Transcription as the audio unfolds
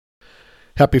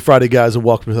Happy Friday, guys, and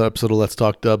welcome to the episode of Let's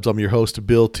Talk Dubs. I'm your host,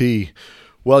 Bill T.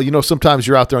 Well, sometimes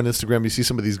you're out there on Instagram, you see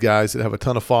some of these guys that have a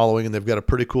ton of following, and they've got a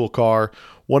pretty cool car.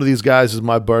 One of these guys is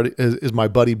my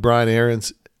buddy Brian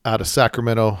Aarons out of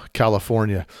Sacramento,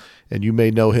 California, and you may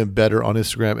know him better on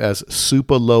Instagram as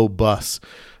Super Low Bus.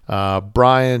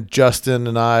 Brian, Justin,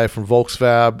 and I from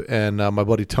Volksfab, and my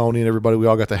buddy Tony and everybody, we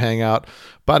all got to hang out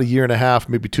about a year and a half,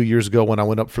 maybe 2 years ago when I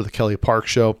went up for the Kelly Park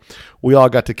show. We all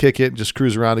got to kick it and just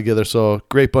cruise around together. So a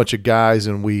great bunch of guys,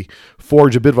 and we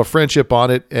forged a bit of a friendship on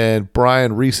it. And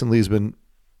Brian recently has been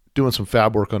doing some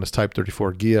fab work on his Type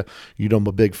 34 Ghia. I'm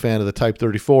a big fan of the Type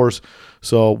 34s.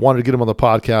 So wanted to get him on the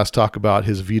podcast, talk about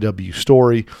his VW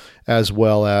story, as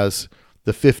well as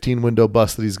the 15-window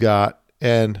bus that he's got,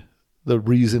 and the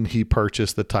reason he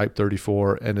purchased the Type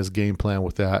 34 and his game plan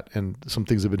with that, and some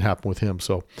things have been happening with him.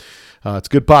 So it's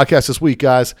a good podcast this week,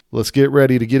 guys. Let's get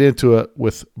ready to get into it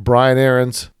with Brian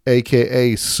Aarons,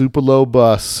 a.k.a. Super Low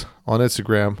Bus on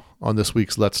Instagram on this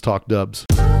week's Let's Talk Dubs.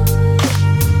 A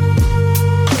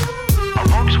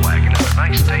Volkswagen is a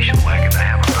nice station wagon to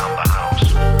have around the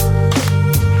house.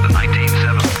 The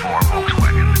 1974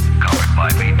 Volkswagen, covered by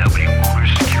VW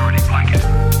owner's security blanket.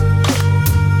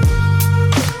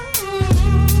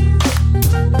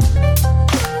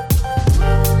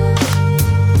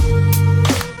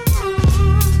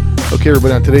 Okay,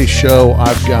 everybody, on today's show,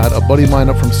 I've got a buddy of mine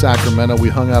up from Sacramento. We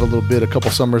hung out a little bit a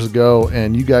couple summers ago,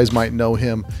 and you guys might know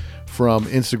him from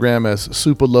Instagram as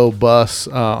Super Low Bus.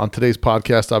 On today's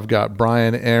podcast, I've got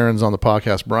Brian Aarons on the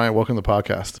podcast. Brian, welcome to the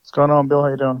podcast. What's going on, Bill? How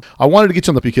you doing? I wanted to get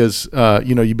you on because,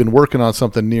 you've been working on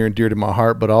something near and dear to my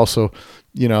heart, but also,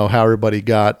 how everybody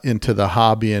got into the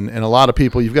hobby. And a lot of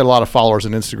people, you've got a lot of followers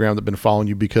on Instagram that have been following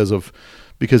you because of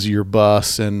your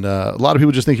bus, and a lot of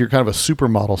people just think you're kind of a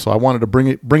supermodel. So I wanted to bring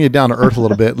it down to earth a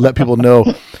little bit, let people know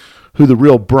who the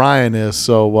real Brian is.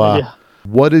 So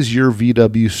What is your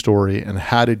VW story, and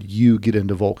how did you get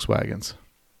into Volkswagens?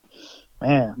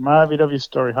 Man, my VW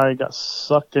story, how I got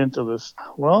sucked into this.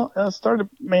 Well, I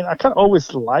kind of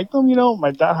always liked them,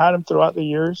 My dad had them throughout the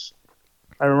years.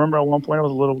 I remember at one point I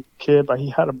was a little kid, but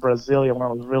he had a Brasilia when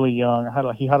I was really young.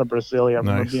 He had a Brasilia. I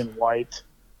remember being white.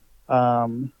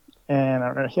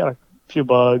 And he had a few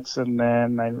bugs, and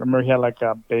then I remember he had like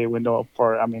a bay window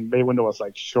bay window was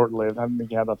like short-lived. I didn't think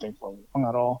he had that thing for long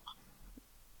at all.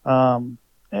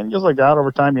 And just like that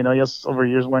over time, just over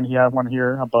years when he had one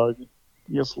here, a bug,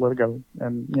 he just let it go.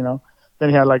 And, then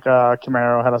he had like a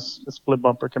Camaro, had a split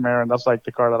bumper Camaro, and that's like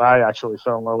the car that I actually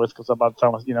fell in love with, because about the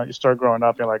time, you start growing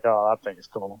up, you're like, oh, that thing is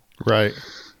cool. Right.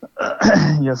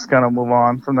 You just kind of move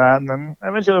on from that. And then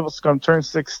eventually I was going to turn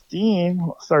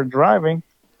 16, started driving.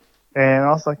 And I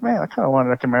was like, man, I kind of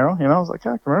wanted a Camaro. I was like,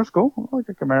 yeah, Camaro's cool. I like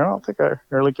a Camaro. I'll take a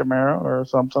early Camaro or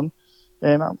something.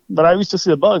 And but I used to see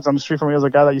the bugs on the street from me. As a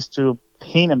guy that used to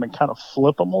paint them and kind of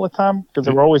flip them all the time, because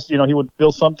they were always, he would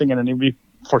build something and then he'd be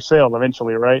for sale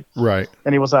eventually, right? Right.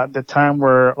 And it was at the time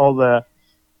where all the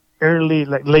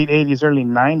late 80s, early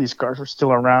 90s cars were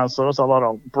still around. So it was a lot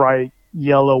of bright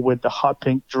yellow with the hot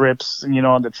pink drips, and,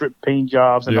 on the drip paint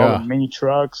jobs and all the mini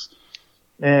trucks.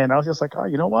 And I was just like, oh,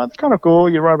 you know what? It's kind of cool.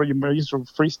 You used to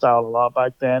freestyle a lot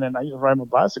back then, and I used to ride my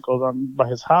bicycles by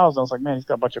his house. And I was like, man, he's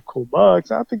got a bunch of cool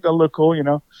bugs. I think they'll look cool,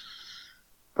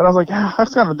 But I was like, yeah, I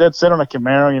was kind of dead set on a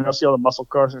Camaro, see all the muscle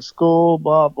cars in school,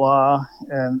 blah, blah.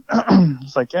 And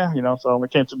it's like, yeah, so when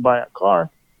it came to buy a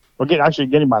car,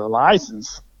 getting my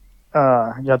license,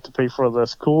 you have to pay for the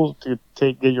school to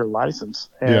get your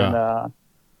license. And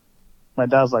my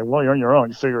dad's like, well, you're on your own.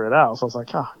 You figure it out. So I was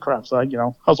like, oh, crap. So I,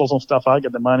 hustle some stuff out,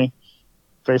 get the money,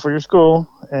 pay for your school,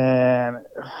 and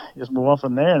just move on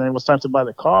from there. And then it was time to buy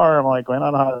the car. I'm like, well, I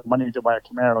don't have the money to buy a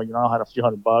Camaro. I had a few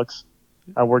 $100.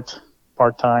 I worked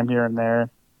part-time here and there.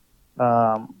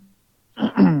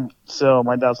 So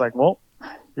my dad's like, well,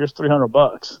 here's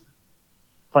 $300.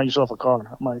 Find yourself a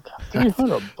car. I'm like,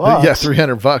 $300? Yeah,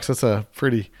 $300. That's a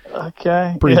pretty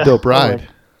dope ride.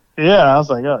 I was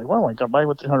like, what am I gonna buy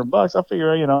with $300? I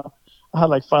figure, I had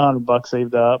like $500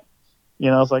 saved up.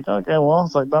 I was like, okay, well,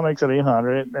 it's like that makes it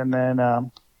 $800. And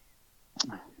then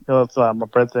it's my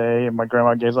birthday, and my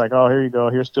grandma gave like, oh, here you go,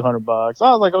 here's $200.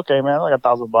 I was like, okay, man, like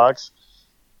 $1,000.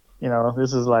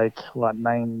 This is like what,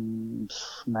 90,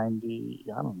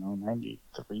 I don't know,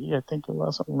 93, I think it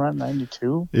was, something around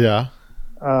 92. Yeah.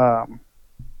 And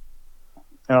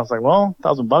I was like, well,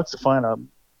 $1,000 to find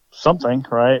something,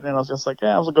 right? And I was just like,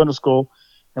 yeah, I was going to school,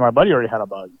 and my buddy already had a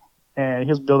bug, and he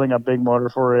was building a big motor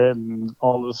for it and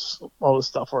all this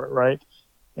stuff for it, right?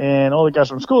 And all the guys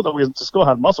from school that we went to school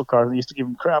had muscle cars, and they used to give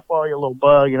him crap. Oh, you little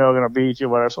bug, gonna beat you,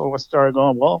 whatever. So I started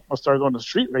going to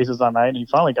street races that night, and he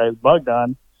finally got his bug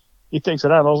done. he takes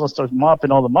it out and also starts mopping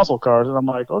all the muscle cars. And I'm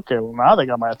like, okay, well, now they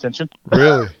got my attention.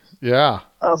 Really? Yeah.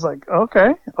 I was like, okay.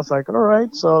 I was like, all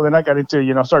right. So then I got into,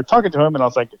 started talking to him, and I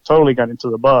was like, totally got into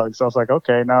the bug. So I was like,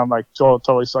 okay, now I'm like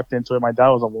totally sucked into it. My dad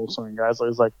was a Volkswagen guy, so he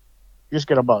was like, you just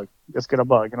get a bug. Just get a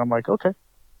bug. And I'm like, okay.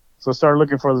 So I started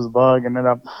looking for this bug, and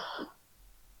my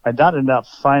dad ended up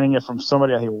finding it from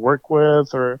somebody that he worked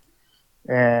with,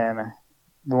 and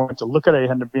we went to look at it. It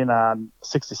ended up being a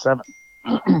 67.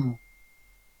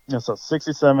 It's a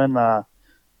 67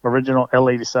 original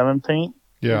L87 paint.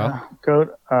 Yeah.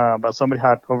 Coat. But somebody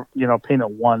had, painted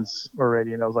once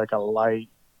already, and it was like a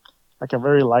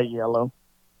very light yellow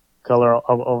color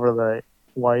over the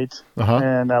white. Uh-huh.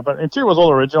 And but interior was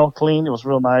all original, clean. It was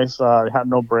real nice. It had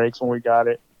no brakes when we got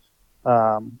it.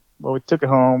 But we took it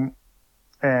home,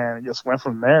 and it just went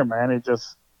from there, man. It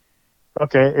just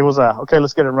it was okay,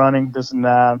 let's get it running, this and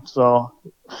that. So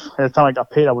at the time I got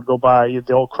paid, I would go buy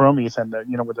the old chromies and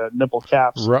with the nipple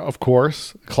caps. Of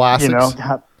course, classics.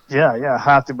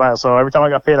 Have to buy it. So every time I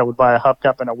got paid, I would buy a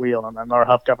hubcap and a wheel, and another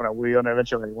hubcap and a wheel, and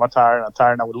eventually one tire and a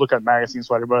tire. And I would look at magazines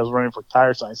so everybody was running for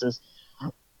tire sizes.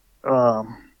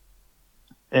 And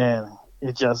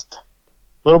it just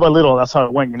little by little, that's how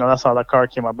it went. That's how that car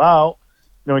came about.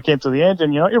 When it came to the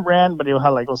engine, it ran, but it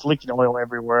had it was leaking oil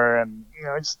everywhere, and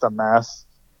it's just a mess.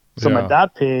 So my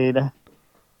dad paid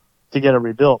to get it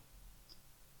rebuilt,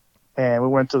 and we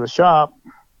went to the shop,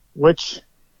 which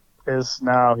is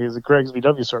now he's a Greg's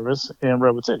VW service in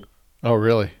Redwood City. Oh,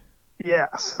 really? Yeah.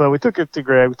 So we took it to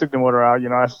Greg. We took the motor out.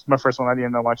 My first one, I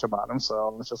didn't know much about him,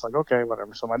 so it's just like, okay,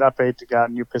 whatever. So my dad paid to get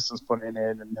new pistons put in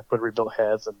it and put rebuilt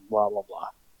heads and blah blah blah.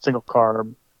 Single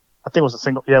carb. I think it was a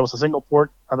single. Yeah, it was a single port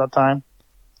at that time.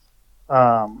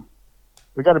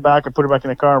 We got it back and put it back in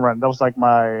the car and run. That was like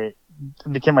it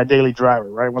became my daily driver,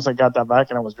 right? Once I got that back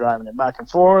and I was driving it back and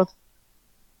forth.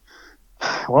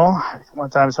 Well, one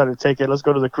time I decided to take it. Let's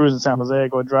go to the cruise in San Jose.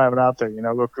 Go drive it out there.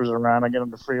 Go cruise around. I get on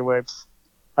the freeway.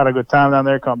 Had a good time down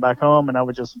there. Come back home, and I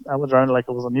was driving it like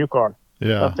it was a new car.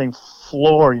 Yeah. That thing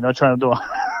floored. Trying to do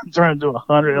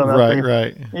 100 on that thing.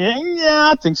 Right.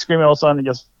 Yeah. That thing screaming. All of a sudden, it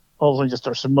just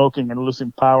starts smoking and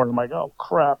losing power. And I'm like, oh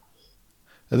crap.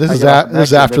 And this is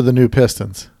after the new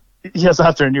pistons. Yes,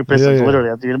 after the new pistons. Yeah.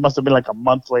 Literally, dude. It must have been like a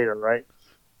month later, right?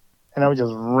 And I was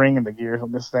just ringing the gears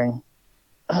on this thing.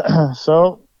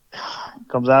 So it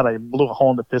comes out, I blew a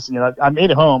hole in the piston. I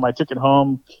made it home. I took it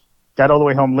home, got all the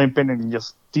way home limping and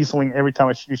just dieseling every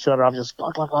time you shut it off, just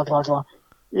clock, clock, clock, clock, clock.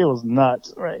 It was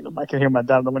nuts, right? I can hear my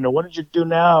dad in the window. What did you do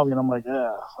now? I'm like,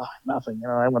 nothing.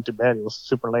 I went to bed. It was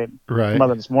super late. Right.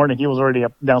 Mother this morning, he was already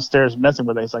up downstairs messing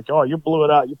with it. He's like, oh, you blew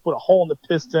it out. You put a hole in the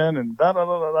piston and da da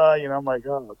da da da. I'm like,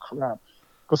 oh crap.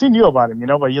 Because he knew about him,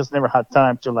 but he just never had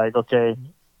time to okay,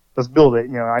 let's build it.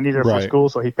 I needed it for school,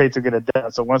 so he paid to get it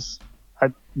done. So once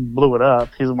I blew it up,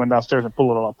 he went downstairs and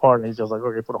pulled it all apart, and he's just like,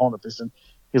 okay, put a hole in the piston.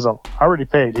 He's all, I already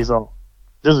paid. He's all,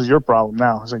 this is your problem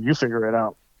now. He's like, you figure it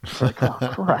out. It's like, oh,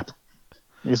 crap.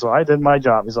 He's like, I did my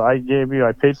job. He's like,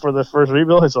 I paid for the first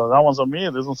rebuild. He's like, that one's on me,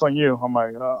 this one's on you. I'm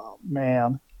like, oh,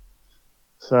 man.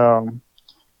 So,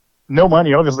 no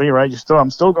money, obviously, right? I'm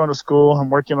still going to school.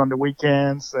 I'm working on the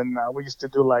weekends, and we used to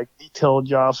do detail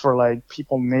jobs for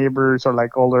people, neighbors, or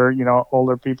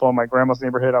older people in my grandma's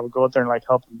neighborhood. I would go out there and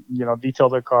help, detail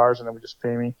their cars, and they would just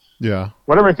pay me. Yeah.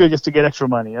 Whatever I could just to get extra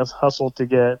money. I was hustled to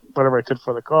get whatever I could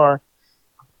for the car,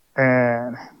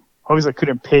 and obviously I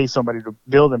couldn't pay somebody to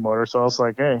build a motor, so I was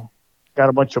like, hey, got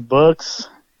a bunch of books,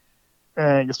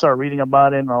 and you start reading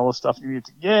about it and all the stuff you need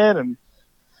to get, and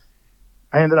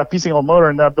I ended up piecing a motor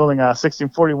and ended up building a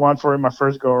 1641 for it my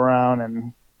first go around,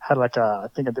 and had I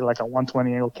think I did a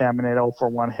 120 angle cabinet,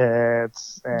 041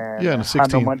 heads, and yeah, and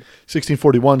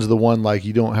 1641 is the one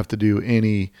you don't have to do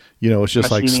any, it's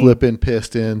just machining. Slip in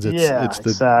pistons. It's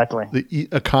exactly the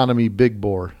economy big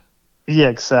bore. Yeah,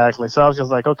 exactly. So I was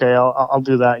just like, okay, I'll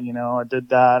do that. I did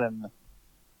that and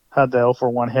had the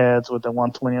 041 heads with the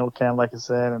 120 angle cam, like I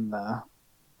said, and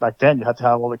back then you had to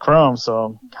have all the chrome,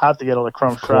 so had to get all the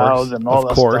chrome shrouds and all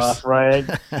that stuff, right?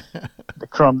 The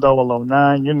chrome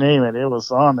 009, you name it, it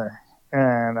was on there.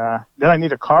 And then I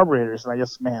needed carburetors, and I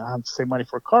had to save money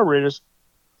for carburetors.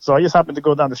 So I just happened to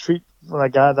go down the street with a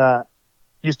guy that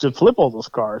used to flip all those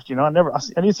cars. I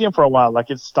didn't see him for a while.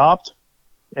 It stopped,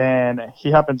 and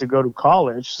he happened to go to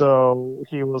college, so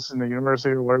he was in the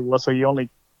university or where it was. So he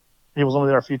was only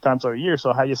there a few times a year.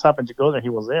 So I just happened to go there. He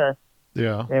was there.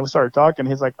 Yeah. And we started talking.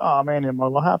 He's like, oh, man, I'm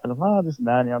like, what happened? I'm like, oh, this and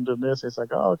that. I'm doing this. He's like,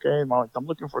 oh, okay. I'm like, I'm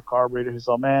looking for a carburetor. He's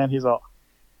all, man. He's all,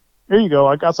 here you go.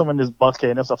 I got some in this bucket.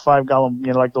 And it's a 5-gallon,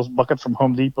 like those buckets from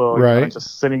Home Depot. Right.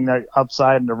 Just sitting there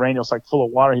outside in the rain. It was full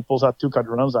of water. He pulls out 2 cut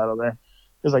drums out of there.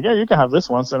 He's like, yeah, you can have this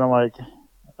one. So I'm like,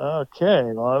 okay,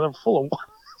 well, they're full of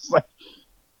it's like,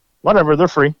 whatever, they're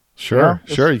free. Sure,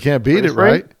 sure. You can't beat it, free.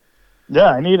 right?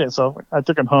 Yeah, I need it. So I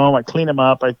took them home. I cleaned them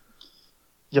up. I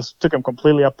just took them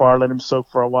completely apart, let them soak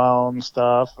for a while and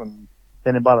stuff. And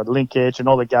then I bought a linkage and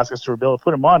all the gaskets to rebuild,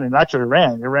 put them on, and it actually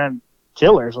ran. It ran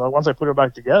killer. So once I put it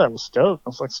back together, I was stoked. I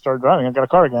was like, started driving. I got a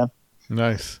car again.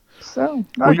 Nice. So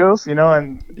that goes,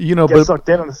 and get but sucked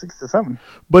in on the 67.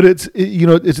 But it's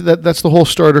that's the whole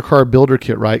starter car builder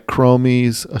kit, right?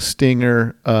 Chromies, a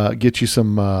Stinger, get you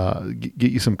some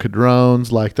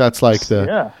Cadrones, like that's like the.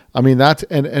 Yeah. I mean that's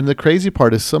and the crazy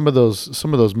part is some of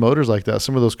those motors like that,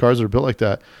 some of those cars that are built like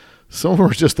that. Some of them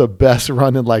are just the best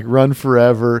running, like run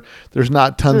forever. There's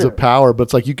not tons of power, but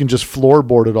it's like you can just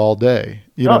floorboard it all day.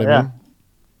 You know what I mean?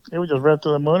 It would just rev to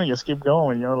the moon and just keep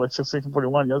going. Like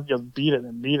 1641, you just beat it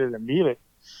and beat it and beat it.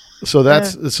 So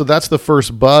that's the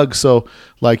first bug. So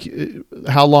like,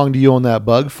 how long do you own that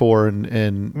bug for?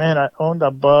 And man, I owned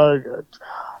that bug.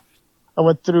 I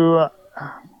went through, I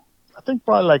think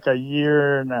probably like a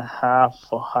year and a half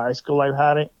of high school. I've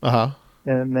had it,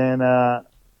 and then I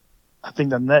think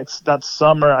that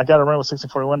summer I got to run with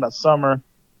 1641. That summer,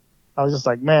 I was just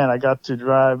like, man, I got to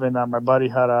drive, and my buddy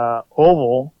had a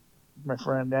oval. My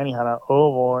friend Danny had an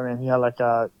oval, and he had like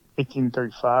a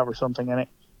 1835 or something in it.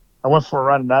 I went for a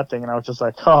ride in that thing, and I was just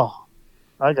like, oh,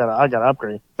 I gotta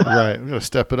upgrade. Right, I'm gonna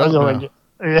step it up now. Like,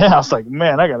 yeah, I was like,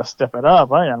 man, I gotta step it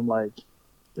up. I'm like,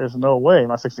 there's no way,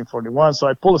 my 1641. So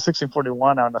I pulled a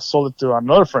 1641 out, and I sold it to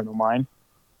another friend of mine,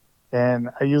 and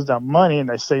I used that money,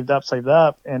 and I saved up,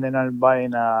 and then I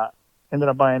ended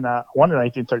up buying one in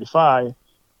 1935,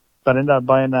 but ended up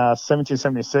buying a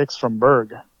 1776 from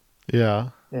Berg. Yeah.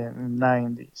 In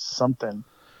 90 something,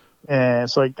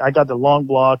 and so I got the long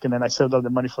block, and then I saved up the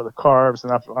money for the carbs,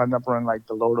 and I ended up running like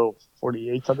the Loto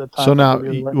 48 at the time. So now,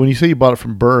 when you say you bought it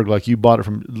from Berg, like you bought it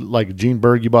from like Gene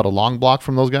Berg, you bought a long block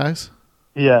from those guys?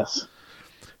 Yes.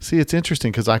 See, it's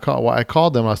interesting because I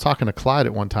called them. I was talking to Clyde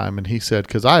at one time, and he said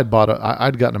because I'd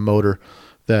gotten a motor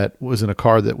that was in a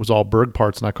car that was all Berg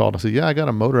parts, and I called and said, yeah, I got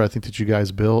a motor I think that you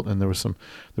guys built, and there was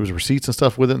receipts and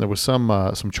stuff with it, and there was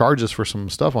some charges for some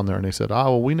stuff on there, and they said, oh,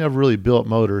 well, we never really built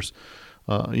motors,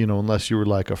 unless you were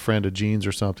like a friend of Gene's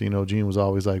or something. Gene was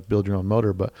always like, build your own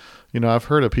motor, but I've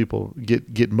heard of people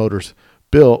get motors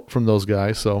built from those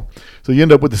guys. So you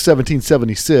end up with the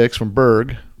 1776 from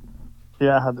Berg.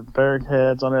 Yeah, I had the Berg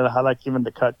heads on it. I had like even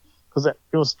the cut. Because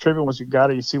it was tripping once you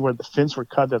got it. You see where the fins were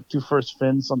cut, the two first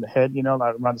fins on the head, like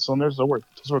around the cylinders, those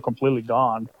were completely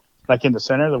gone. Like in the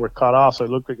center, they were cut off. So it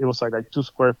looked like it was like two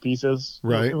square pieces.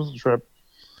 Right. It was a trip.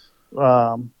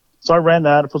 So I ran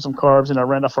that, I put some carbs, and I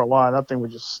ran that for a while. And that thing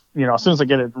was just, as soon as I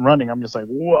get it running, I'm just like,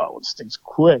 whoa, this thing's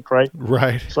quick, right?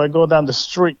 Right. So I go down the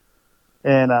street,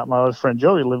 and my other friend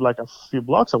Joey lived like a few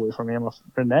blocks away from me, and my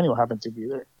friend Daniel happened to be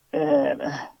there. And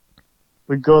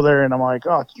we go there, and I'm like,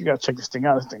 oh, you got to check this thing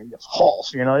out. This thing just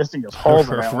hauls, this thing just hauls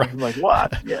around. Right. I'm like,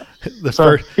 what? Yeah.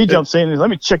 He jumps in and let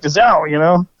me check this out,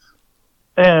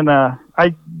 And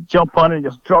I jump on it and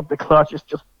just drop the clutch,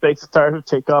 just fakes the tire to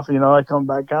take off. I come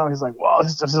back out. He's like, wow,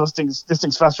 this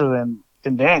thing's faster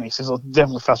than Danny's. It's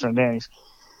definitely faster than Danny's.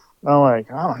 I'm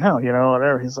like, I don't know,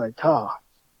 whatever. He's like, oh.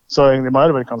 So my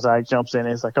other buddy comes out, he jumps in, and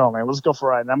he's like, oh, man, let's go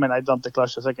for a ride. And I dumped the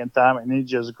clutch the second time, and he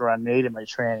just grenaded my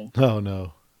tranny. Oh,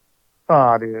 no.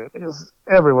 Oh, dude, it was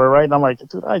everywhere, right? And I'm like,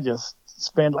 dude, I just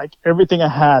spent like everything I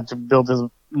had to build this,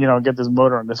 get this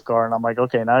motor on this car. And I'm like,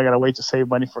 okay, now I got to wait to save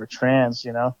money for a trans,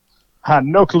 I had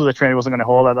no clue the tranny wasn't going to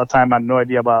hold at that time. I had no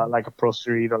idea about like a Pro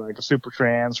Street or like a Super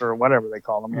Trans or whatever they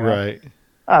call them. Right.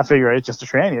 I figure it's just a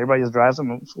tranny. Everybody just drives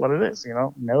them. It's what it is,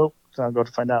 Nope. So I go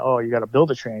to find out, oh, you got to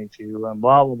build a tranny too, and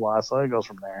blah, blah, blah. So it goes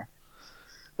from there.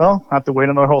 Well, I have to wait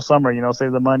another whole summer,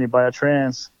 save the money, buy a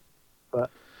trans. But.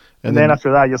 And then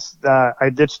after that, I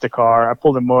ditched the car. I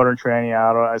pulled the motor and tranny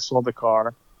out. I sold the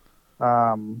car.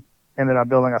 Ended up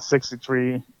building a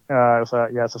 63. It's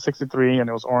a 63, and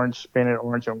it was orange, painted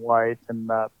orange and white. And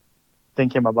that thing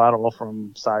came about all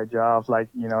from side jobs, like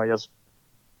just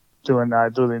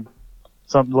doing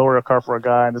some lower a car for a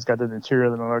guy, and this guy did the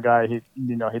interior. Then another guy, he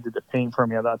did the paint for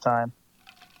me at that time.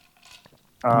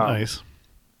 Nice.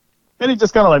 And he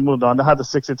just kind of like moved on. I had the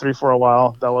 63 for a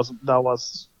while. That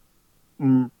was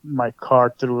my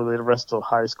car through the rest of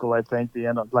high school. I think the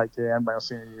end of my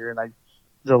senior year, and I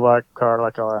drove a car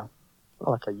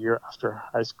like a year after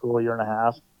high school, a year and a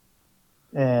half.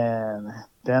 And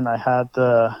then I had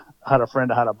a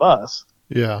friend that had a bus.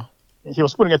 Yeah. he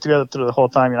was putting it together through the whole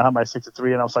time. I had my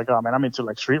 63, and I was like, oh man, I'm into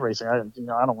like street racing. I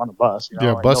don't want a bus.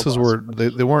 Yeah, like, buses no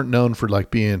bus. they weren't known for like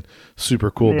being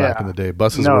super cool back in the day.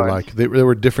 Buses No. were like they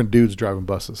were different dudes driving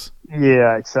buses.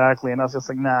 Yeah, exactly. And I was just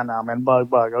like, nah, man,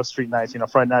 bug. Go street nights.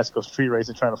 Friday nights go street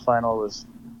racing, trying to find all this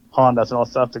Hondas and all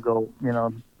stuff to go,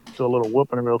 do a little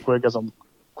whooping real quick, get some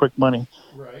quick money.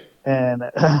 Right. And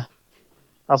I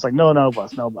was like, no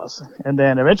bus. And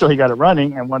then eventually he got it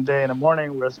running. And one day in the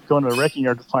morning, we were going to the wrecking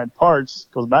yard to find parts.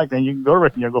 Because back then, you can go to the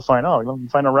wrecking yard, go find, you can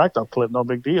find a ragdoll clip, no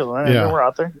big deal. And Yeah. we're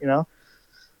out there,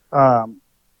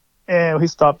 And he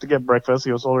stopped to get breakfast.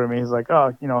 He was older than me. He's like,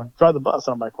 oh, drive the bus.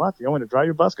 And I'm like, what? You want me to drive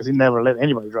your bus? Because he never let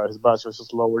anybody drive his bus. It was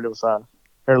just lowered. It was a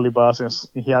early bus.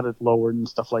 And he had it lowered and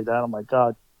stuff like that. I'm like,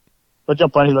 God. But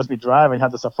jump on, he lets me drive. And he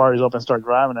had the safaris open, start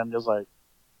driving. And I'm just like,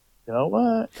 you know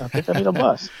what? I think I need a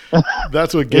bus.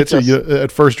 That's what gets you.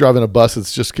 At first, driving a bus, it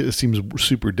seems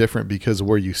super different because of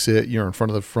where you sit. You're in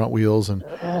front of the front wheels, and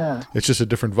it's just a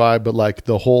different vibe. But like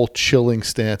the whole chilling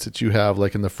stance that you have,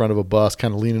 like in the front of a bus,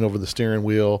 kind of leaning over the steering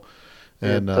wheel,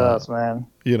 and it does, man.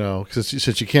 Because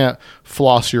since you can't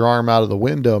floss your arm out of the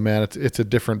window, man, it's a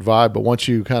different vibe. But once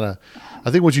you I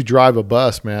think once you drive a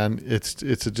bus, man, it's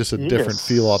just a different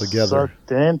feel altogether.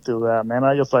 Sucked into that, man.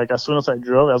 I just like as soon as I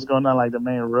drove, I was going down like the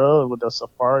main road with the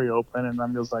Safari open, and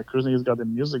I'm just like cruising. He's got the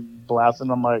music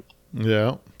blasting. I'm like,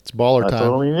 yeah, it's baller time. I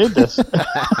totally need this.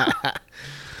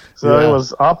 So it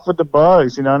was off with the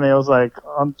bugs, and it was like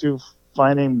on to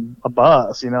finding a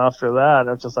bus. After that,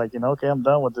 I was just like, okay, I'm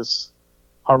done with this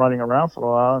hard running around for a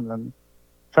while, and then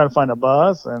trying to find a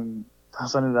bus, and I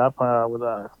ended up with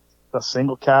a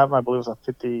single cab. I believe it was a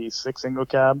 56 single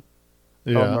cab.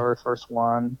 Yeah. The very first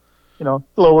one.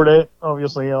 Lowered it,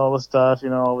 obviously, all the stuff,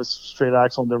 with straight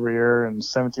axle in the rear and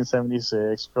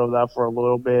 1776. Drove that for a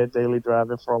little bit, daily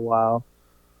drive it for a while.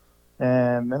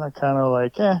 And then I kind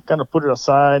of put it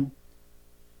aside.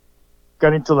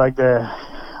 Got into like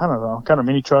kind of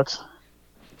mini trucks.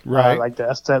 Right. Like the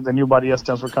S10, the new body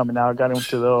S10s were coming out. Got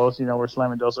into those, we're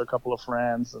slamming those with a couple of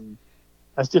friends. And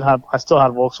I still had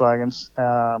Volkswagens.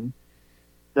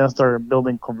 Then I started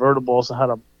building convertibles. I had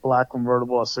a black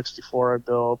convertible, a 64 I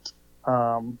built.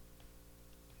 My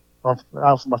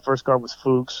first car was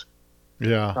Fuchs.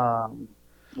 Yeah.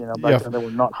 Back then they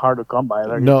were not hard to come by.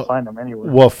 You could find them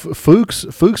anywhere. Well,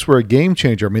 Fuchs were a game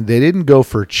changer. I mean, they didn't go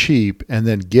for cheap, and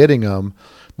then getting them,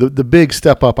 the big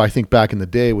step up, I think, back in the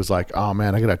day was like, oh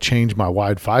man, I got to change my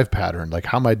wide 5 pattern. Like,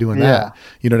 how am I doing that?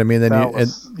 You know what I mean? Then it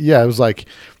was like,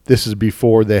 this is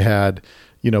before they had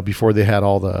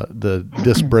all the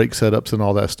disc brake setups and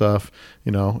all that stuff,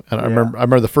 and I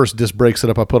remember the first disc brake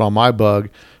setup I put on my Bug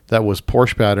that was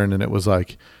Porsche pattern, and it was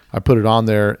like, I put it on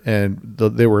there, and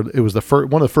it was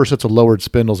one of the first sets of lowered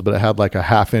spindles, but it had like a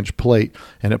 1/2-inch plate,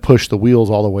 and it pushed the wheels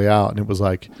all the way out, and it was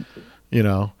like,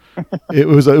 it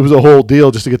was a whole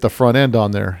deal just to get the front end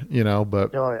on there,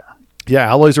 but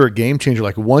alloys are a game changer.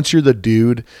 Like once you're the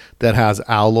dude that has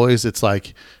alloys, it's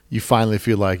like you finally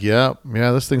feel like,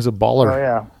 this thing's a baller. Oh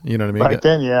yeah, you know what I mean? Back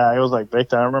then, it was like big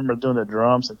time. I remember doing the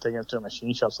drums and taking them to a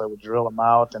machine shop, so I would drill them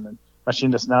out and then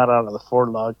machine the snout out of the Ford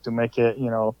lug to make it,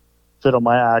 fit on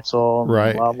my axle,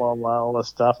 right? Blah blah blah, all that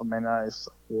stuff. I mean,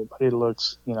 it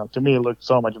looks, to me, it looked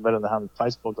so much better than having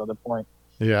 5 spokes at the point.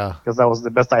 Yeah, because that was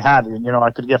the best I had.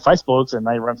 I could get 5 spokes and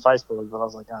I run 5 spokes, but I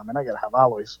was like, oh man, I gotta have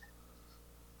alloys.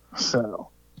 So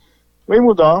we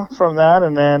moved on from that,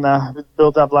 and then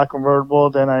built that black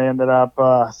convertible. Then I ended up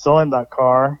selling that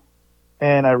car,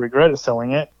 and I regretted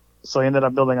selling it. So I ended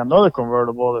up building another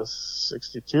convertible, the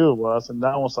 62 was, and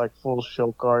that was like full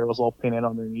show car. It was all painted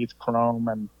underneath, chrome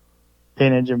and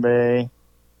paint engine bay.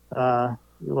 It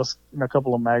was in a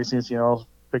couple of magazines,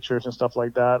 pictures and stuff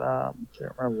like that.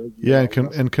 Can't remember.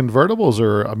 And convertibles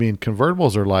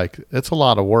are like, it's a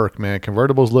lot of work, man.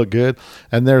 Convertibles look good,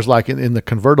 and there's like in the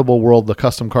convertible world, the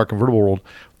custom car convertible world,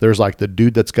 there's like the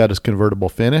dude that's got his convertible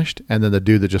finished, and then the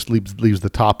dude that just leaves the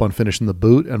top unfinished in the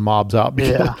boot and mobs out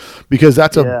because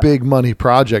that's a big money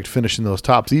project, finishing those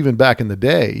tops, even back in the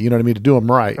day. You know what I mean? To do them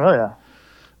right. Oh yeah.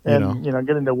 And,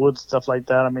 getting the wood, stuff like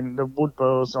that. I mean, the wood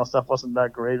posts and stuff wasn't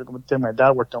that great. Then my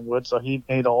dad worked on wood, so he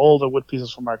made all the wood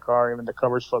pieces for my car, even the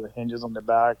covers for the hinges on the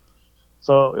back.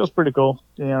 So it was pretty cool.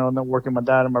 And then working with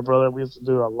my dad and my brother, we used to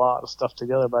do a lot of stuff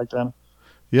together back then.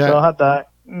 Yeah. So I had that,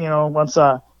 once,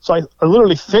 so I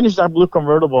literally finished that blue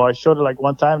convertible. I showed it like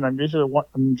one time, and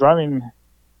I'm driving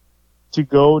to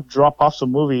go drop off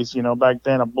some movies, back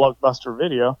then, a Blockbuster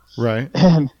Video. Right.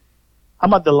 And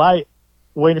I'm at the light,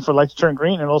 waiting for the light to turn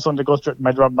green, and all of a sudden it goes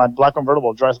my black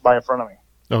convertible drives by in front of me.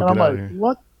 Oh, and I'm like,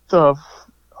 what the?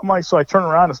 I'm like, so I turn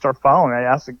around and start following.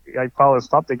 I followed and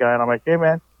stopped the guy, and I'm like, hey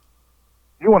man,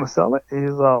 You want to sell it?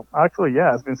 He's actually,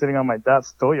 yeah, it's been sitting on my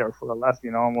dad's tow yard for the last,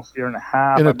 almost year and a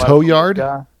half. In a tow yard?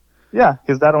 Yeah,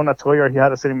 his dad owned a tow yard. He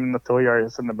had it sitting in the tow yard.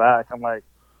 It's in the back. I'm like,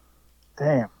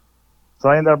 damn. So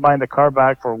I ended up buying the car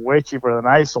back for way cheaper than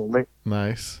I sold it.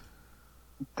 Nice.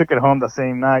 Took it home the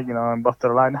same night, and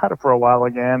busted a line. Had it for a while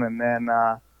again, and then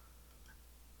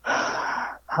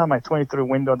had my 23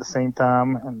 window at the same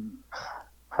time, and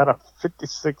had a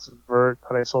 56 Vert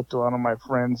that I sold to one of my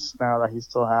friends now that he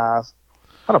still has.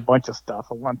 Had a bunch of stuff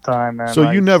at one time, man.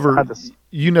 So you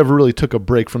never really took a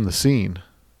break from the scene.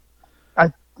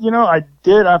 I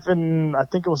did. I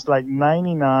think it was like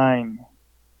 99.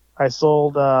 I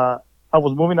sold. I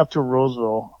was moving up to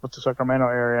Roseville, up to Sacramento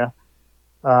area.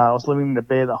 I was living in the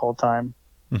Bay the whole time.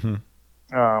 Mm-hmm.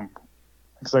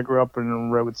 Because I grew up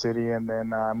in Redwood City, and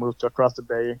then I moved to across the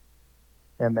Bay,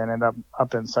 and then ended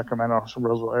up in Sacramento,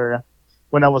 Roseville area.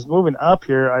 When I was moving up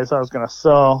here, I thought I was going to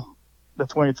sell the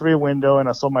 23 window, and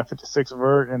I sold my 56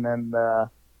 Vert, and then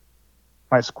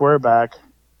my Squareback,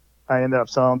 I ended up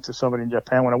selling to somebody in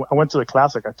Japan. When I went to the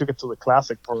Classic, I took it to the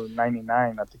Classic for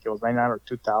 99. I think it was 99 or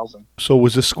 2000. So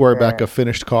was this Squareback a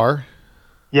finished car?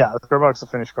 Yeah, the Squareback's a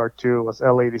finished car too. It was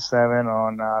L87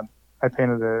 on. I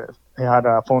painted it. It had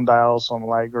phone dials on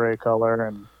light gray color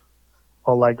and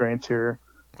all light gray interior.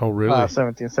 Oh, really?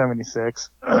 1776.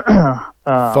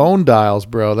 Phone dials,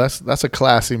 bro. That's a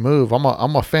classy move. I'm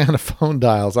a fan of phone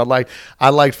dials. I like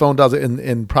phone dials.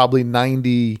 In probably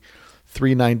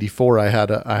 93, 94, I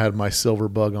had my silver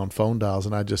bug on phone dials,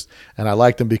 and I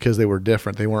liked them because they were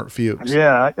different. They weren't fused.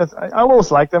 Yeah, I always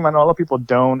like them. I know a lot of people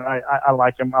don't. I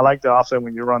like them. I like the offset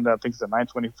when you run that. I think it's the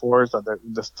 924s that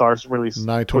the stars really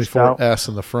 924S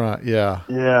in the front. Yeah.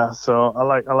 Yeah. So I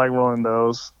like rolling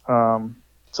those.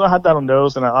 So I had that on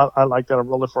those, and I liked that. I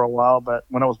rolled it for a while, but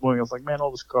when I was moving, I was like, man,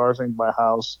 all these cars, I need to buy a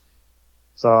house.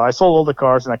 So I sold all the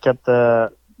cars, and I kept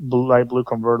the light blue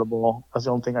convertible. That's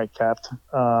the only thing I kept.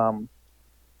 I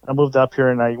moved up here,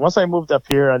 and once I moved up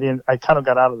here, I kind of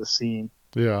got out of the scene.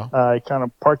 Yeah. I kind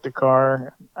of parked the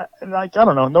car, and I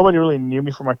don't know, nobody really knew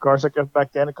me for my cars I kept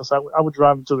back then, because I would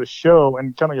drive them to the show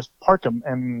and kind of just park them,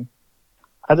 and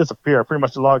I disappear. I pretty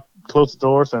much close the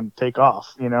doors and take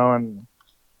off, and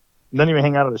don't even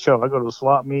hang out at the show. I go to the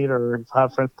swap meet, or if I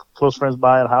have close friends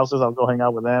by at houses, I'll go hang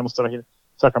out with them instead of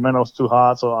Sacramento's too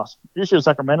hot. So usually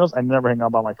Sacramento's, I never hang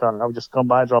out by my car. I would just come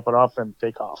by, drop it off, and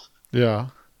take off. Yeah.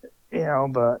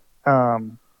 But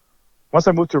once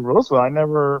I moved to Roseville, I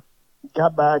never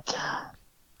got back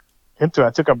into it. I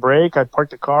took a break. I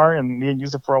parked the car and didn't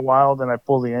use it for a while. Then I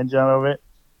pulled the engine out of it,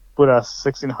 put a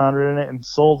 1600 in it, and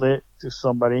sold it to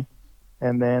somebody.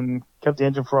 And then kept the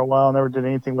engine for a while. Never did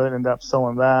anything with it. Ended up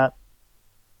selling that.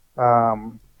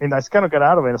 And I just kind of got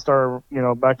out of it and started,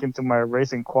 back into my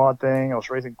racing quad thing. I was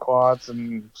racing quads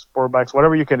and sport bikes,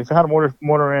 whatever you can. If it had a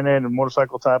motor in it and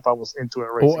motorcycle type, I was into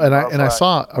it racing. Oh, and I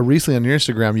saw recently on your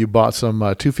Instagram you bought some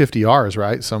 250Rs,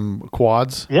 right? Some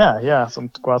quads. Yeah, some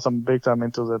quads. I'm big time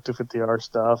into the 250R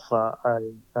stuff. I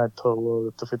total load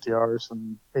of 250Rs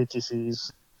and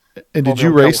ATCs. And did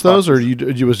you race those, or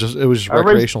it was just a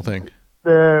recreational thing?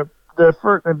 The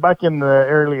first, back in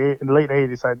the late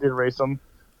 80s, I did race them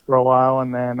for a while,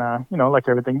 and then like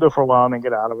everything, do it for a while and then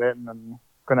get out of it. And then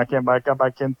when I got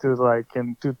back into, like,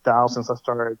 in 2000s, I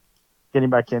started getting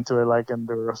back into it, like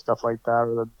enduro stuff like that,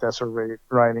 or the desert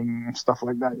riding stuff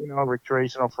like that,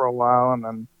 recreational for a while, and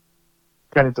then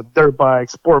got into dirt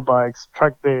bikes, sport bikes,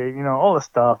 track day, all the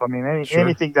stuff. I mean,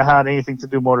 anything that had anything to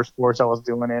do motorsports, I was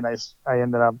doing it. And I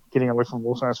ended up getting away from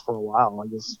Volkswagens for a while. I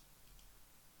just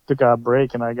took a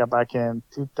break, and I got back in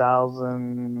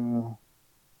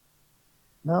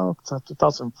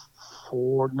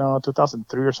 2004,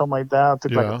 2003 or something like that. I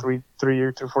took like a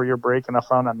 4 year break, and I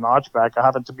found a notchback. I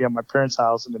happened to be at my parents'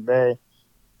 house in the Bay,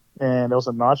 and there was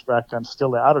a notchback on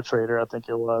still the Auto Trader, I think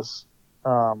it was.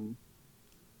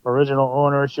 Original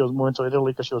owner, she was moving to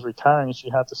Italy because she was retiring, and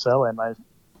she had to sell it, and I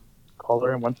called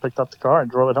her and picked up the car and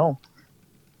drove it home.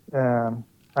 And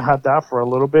I had that for a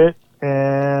little bit,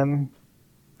 and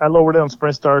I lowered it on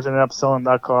Sprint Stars and ended up selling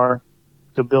that car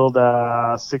to build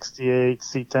a 68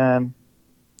 C10.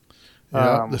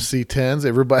 Yeah, the C10s.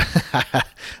 Everybody,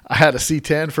 I had a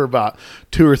C10 for about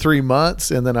 2 or 3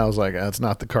 months, and then I was like, "That's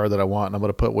not the car that I want, and I'm going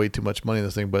to put way too much money in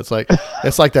this thing." But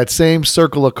it's like that same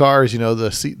circle of cars, the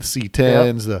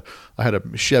C10s. Yep. I had a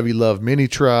Chevy Love mini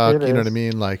truck. You know what I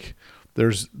mean? Like,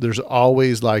 there's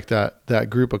always like that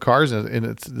group of cars, and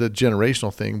it's the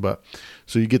generational thing. But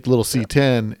so you get the little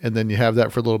C10, and then you have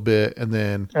that for a little bit, and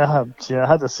then I had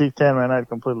the C10, man. I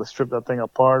completely stripped that thing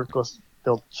apart, because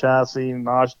built chassis,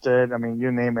 notched it. I mean,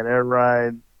 you name it, air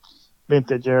ride,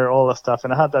 vintage air, all that stuff.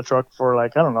 And I had that truck for I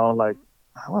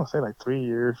want to say 3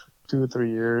 years, 2-3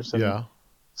 years. And Yeah.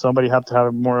 somebody had to have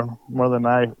it more than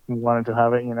I wanted to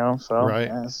have it, you know. So Right.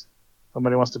 yes,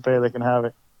 somebody wants to pay, they can have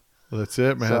it. Well, that's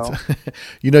it, man. So-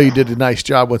 You did a nice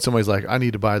job when somebody's like, I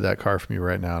need to buy that car from you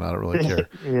right now, and I don't really care.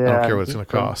 I don't care what it's going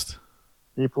to cost.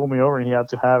 He pulled me over and he had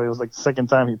to have it. It was like the second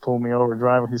time he pulled me over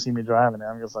driving. He seen me driving, and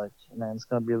I'm just like, man, it's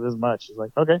going to be this much. He's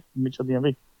like, okay, meet you at the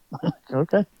DMV.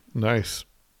 Okay, Nice.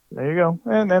 there you go.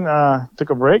 And then took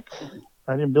a break.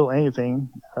 I didn't build anything.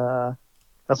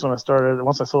 That's when I started.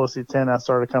 Once I sold the C10, I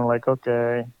started kind of like,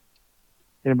 okay,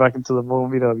 getting back into the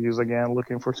VWs again,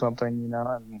 looking for something,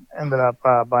 and ended up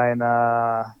buying,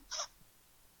 I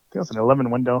think it was an 11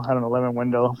 window. I had an 11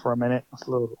 window for a minute. It's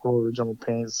a little original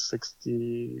paint,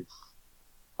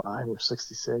 65 or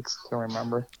 66, can't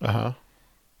remember. Uh-huh.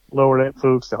 Lowered it,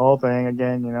 Fuchs, the whole thing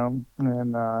again,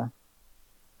 and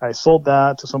I sold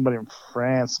that to somebody in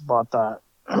France, bought that.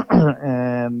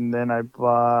 And then I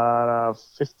bought a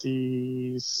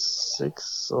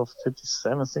 56 or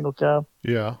 57 single cab.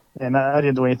 Yeah. And I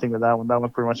didn't do anything with that one. That one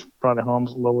pretty much brought it home,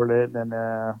 lowered it, and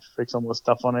fixed some of the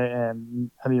stuff on it.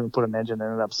 And I didn't even put an engine,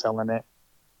 ended up selling it.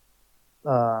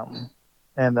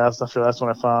 And that's when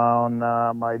I found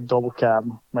my double cab,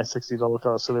 my 60 double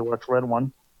cab, Silly Works red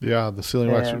one. Yeah, the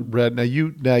Sealing Wax red. Now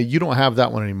you don't have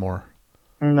that one anymore.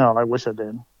 No, I wish I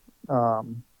did.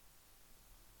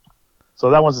 So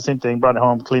that one's the same thing. Brought it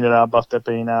home, cleaned it out, buffed it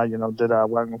paint out. Did a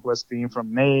Wagon West beam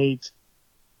from Nate.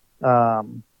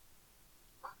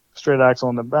 Straight axle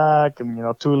on the back, and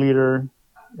 2-liter.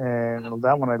 And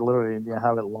that one I literally didn't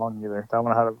have it long either. That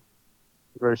one I had a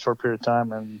very short period of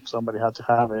time, and somebody had to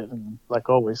have it, and like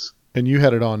always. And you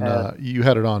had it on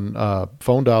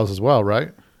phone dials as well,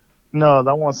 right? No,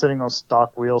 that one's sitting on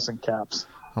stock wheels and caps.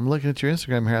 I'm looking at your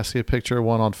Instagram here. I see a picture of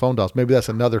one on phone dials. Maybe that's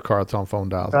another car that's on phone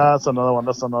dials. That's another one.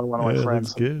 That's another one of my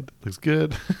friends. Looks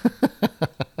good.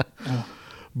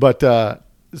 But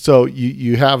so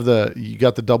you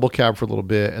got the double cab for a little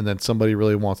bit, and then somebody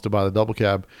really wants to buy the double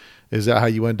cab. Is that how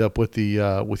you end up with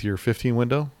the with your 15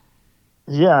 window?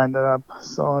 Yeah, I ended up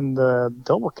selling the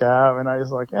double cab, and I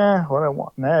was like, what I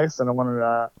want next? And I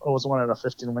always wanted a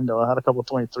 15 window. I had a couple of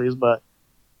 23s, but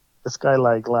the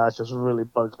skylight glass just really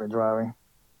bugs me driving.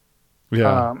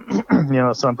 Yeah.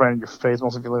 Sun right in your face.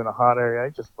 Most if you live in a hot area,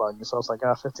 it just bugs me. So I was like,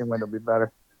 15 window would be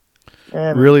better.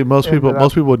 And really, most people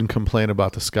wouldn't complain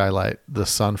about the skylight, the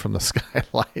sun from the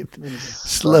skylight,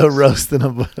 slow roasting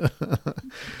them.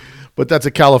 But that's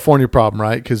a California problem,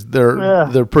 right? Because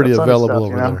they're pretty available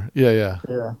over there. Yeah.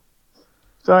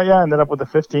 So I ended up with the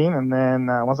 15, and then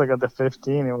once I got the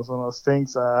 15, it was one of those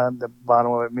things. The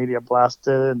bottom of it media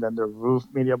blasted, and then the roof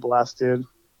media blasted.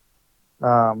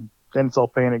 Then it's all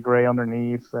painted gray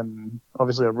underneath, and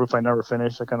obviously the roof I never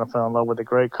finished. I kind of fell in love with the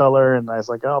gray color, and I was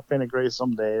like, I'll paint it gray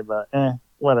someday, but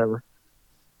whatever.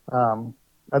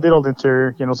 I did all the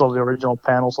interior, it's all the original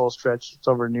panels all stretched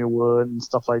over new wood and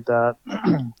stuff like that.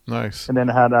 Nice. And then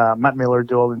I had Matt Miller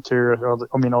do all the interior,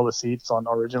 all the seats on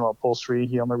original upholstery.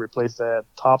 He only replaced the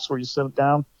tops where you sit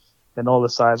down, and all the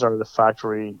sides are the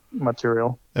factory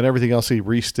material. And everything else he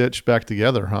restitched back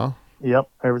together, huh?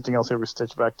 Yep, everything else he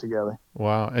restitched back together.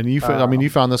 Wow. And you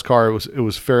found this car, it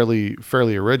was fairly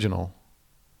original.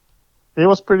 It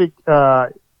was pretty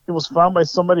it was found by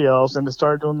somebody else, and they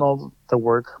started doing all the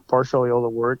work, partially all the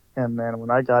work. And then when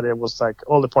I got it, it was like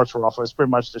all the parts were off. It was pretty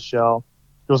much the shell.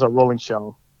 It was a rolling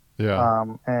shell. Yeah.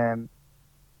 And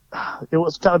it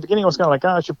was kind of, the beginning, it was kind of like,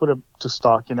 I should put it to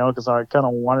stock, because I kind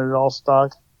of wanted it all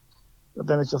stock. But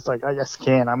then it's just like, I just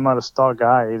can't. I'm not a stock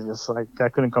guy. It's just like, I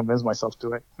couldn't convince myself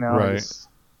to it. Right.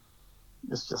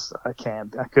 It's just, I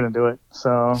can't. I couldn't do it.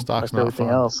 So, stock's like everything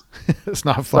fun. else. It's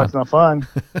not fun. Stock's not fun.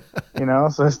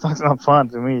 So stock's not fun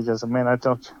to me. Just, man, I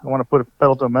want to put a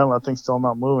pedal to a metal. That thing's still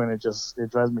not moving.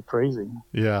 It drives me crazy.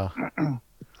 Yeah.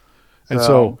 And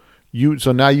so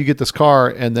now you get this car,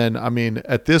 and then,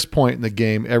 at this point in the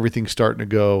game, everything's starting to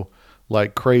go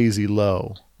like crazy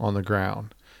low on the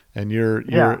ground. And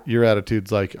your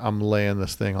attitude's like, I'm laying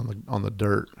this thing on the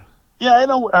dirt. Yeah,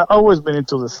 I've always been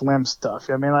into the slam stuff.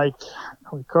 Like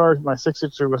the car, my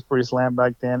 63 was pretty slam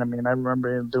back then. I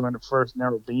remember doing the first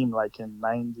narrow beam like in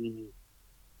 90.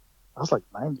 I was like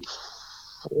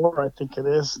 94, I think it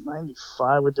is.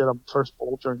 95, we did a first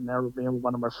bolt joint narrow beam with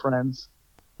one of my friends.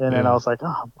 And then I was like,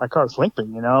 my car's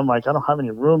limping, I'm like, I don't have any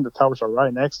room. The towers are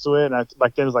right next to it. And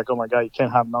back then it was like, oh my God, you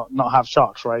can't have not have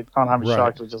shocks, right? Not having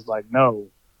shocks was just like, no.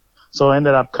 So I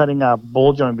ended up cutting a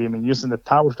bolt joint beam and using the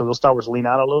towers, because those towers lean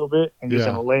out a little bit, and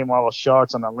using a lay model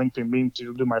shocks on a limping beam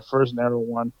to do my first narrow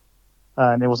one.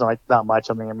 And it wasn't like that much.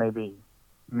 Maybe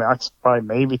max, probably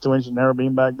maybe 2-inch narrow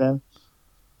beam back then.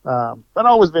 But I've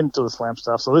always been into the slam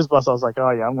stuff. So this bus, I was like,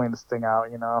 oh yeah, I'm weighing this thing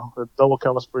out. You know, the double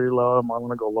cab was pretty low. I'm going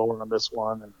to go lower on this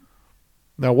one. And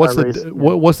now, what's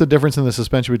the difference in the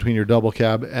suspension between your double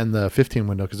cab and the 15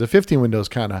 window? Because the 15 window is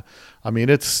kind of, I mean,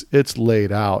 it's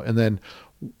laid out, and then,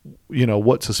 you know,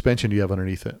 what suspension do you have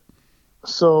underneath it?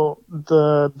 So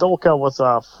the double cab was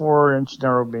a 4-inch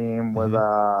narrow beam with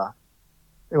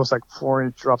it was like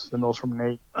 4-inch drop spindles from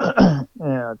Nate,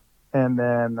 and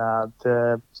then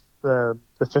the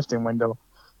 15 window,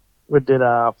 we did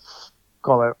we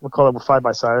call it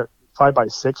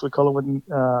 5x6. We call it with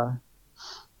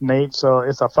Nate. So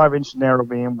it's a 5-inch narrow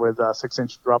beam with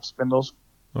 6-inch drop spindles.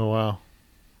 Oh wow,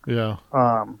 yeah.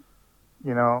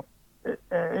 You know,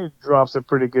 it drops it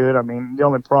pretty good. I mean, the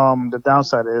only problem, the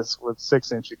downside is with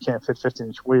 6-inch, you can't fit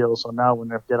 15-inch wheels. So now when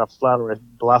you get a flatter, it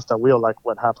blasts that wheel like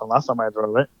what happened last time I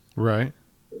drove it. Right.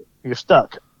 You're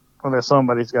stuck unless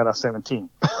somebody's got a 17.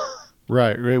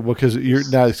 Right. Well, because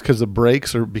it's because the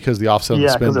brakes or because the offset of the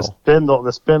spindle. Yeah, because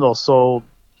the spindle so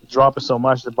dropping so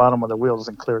much, the bottom of the wheel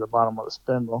doesn't clear the bottom of the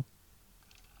spindle.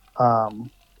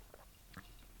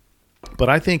 But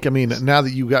I think, I mean, now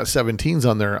that you got 17s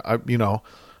on there,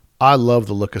 I love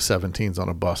the look of 17s on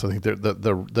a bus. I think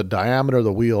the diameter of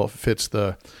the wheel fits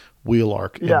the wheel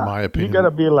arc, in my opinion. You got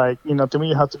to be like, to me,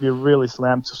 you have to be really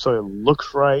slammed so it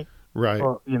looks right. Right.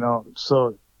 Or,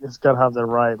 so it's got to have the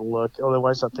right look.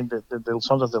 Otherwise, I think that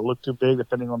sometimes they look too big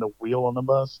depending on the wheel on the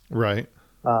bus. Right.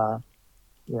 So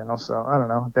I don't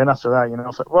know. Then after that,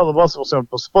 the bus was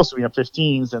supposed to be on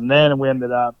 15s, and then we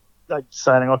ended up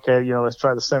deciding, okay, let's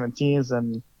try the 17s,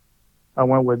 and I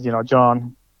went with,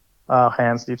 John,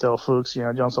 Hands Detail Fuchs.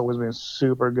 John's always been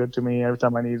super good to me. Every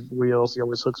time I need wheels, he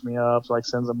always hooks me up,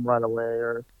 sends them right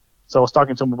away. So I was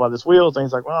talking to him about this wheels, and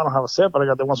he's like, well, I don't have a set, but I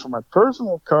got the ones for my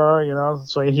personal car,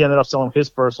 So he ended up selling his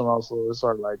personal, so it's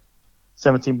sort of like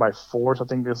 17x4s. I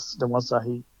think this the ones that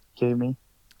he gave me.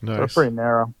 Nice. They're pretty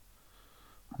narrow.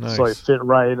 Nice. So it fit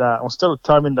right. Instead of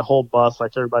tubbing the whole bus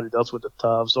like everybody does with the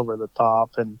tubs over the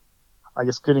top, and I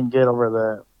just couldn't get over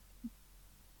the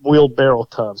wheelbarrow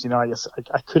tubs.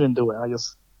 I couldn't do it.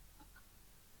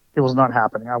 It was not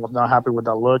happening. I was not happy with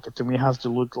that look. To me, it has to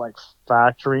look like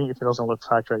factory. If it doesn't look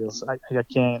factory, I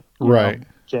can't.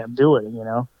 Can't do it.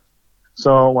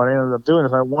 So what I ended up doing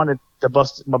is I wanted the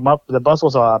bus. The bus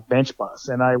was a bench bus,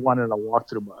 and I wanted a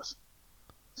walkthrough bus.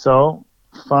 So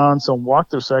found some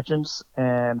walkthrough sections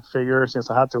and figured since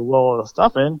I had to roll the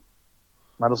stuff in,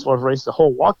 might as well raise the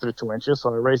whole walkthrough 2 inches.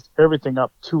 So I raised everything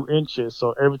up 2 inches,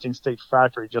 so everything stayed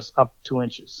factory, just up 2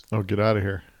 inches. Oh, get out of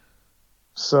here.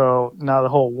 So now the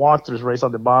whole walkthrough is raised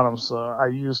on the bottom. So I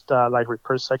used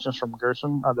repair sections from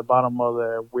Gerson at the bottom of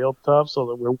the wheel tub,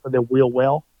 so the wheel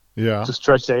well. Yeah. To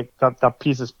stretch that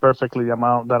pieces perfectly the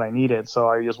amount that I needed. So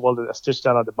I just stitched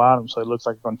that at the bottom, so it looks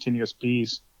like a continuous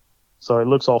piece. So it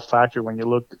looks all factory. When you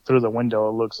look through the window,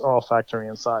 it looks all factory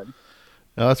inside.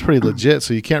 Now, that's pretty legit.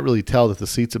 So you can't really tell that the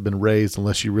seats have been raised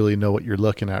unless you really know what you're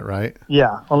looking at, right?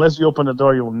 Yeah. Unless you open the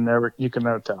door, you can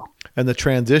never tell. And the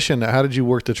transition, how did you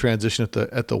work the transition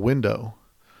at the window?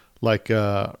 Like,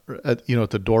 at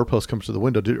the doorpost comes to the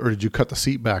window, or did you cut the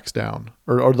seat backs down?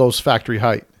 Or are those factory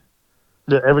height?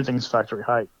 Everything's factory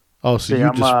height. Oh, so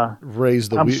you just raised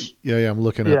the wheel. Yeah, I'm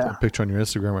looking at the picture on your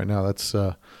Instagram right now.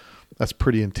 That's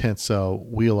pretty intense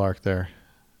wheel arc there,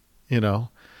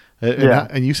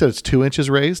 And you said it's 2 inches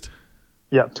raised?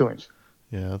 Yeah, 2 inch.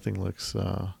 Yeah, that thing looks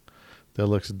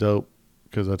dope.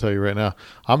 Because I'll tell you right now,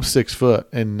 I'm 6 foot,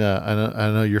 and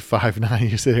I know you're 5'9".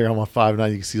 You sit here, I'm on 5'9".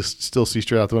 You can still see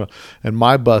straight out the window. And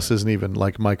my bus isn't even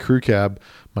like my crew cab,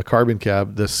 my carbon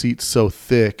cab. The seat's so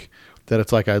thick that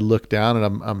it's like I look down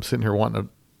and I'm sitting here wanting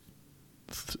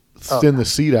to thin the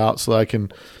seat out so that I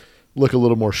can look a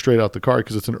little more straight out the car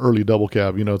because it's an early double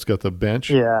cab. It's got the bench.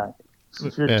 Yeah.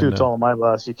 If you're too tall on my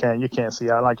bus, you can't see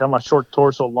out. I'm a short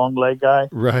torso, long leg guy.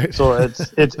 Right. So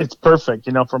it's perfect.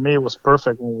 For me, it was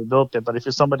perfect when we built it. But if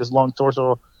you're somebody's long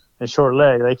torso and short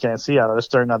leg, they can't see out. They're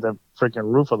staring at the freaking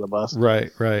roof of the bus.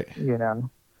 Right.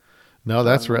 No,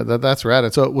 that's rad. That's rad.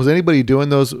 And so, was anybody doing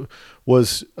those?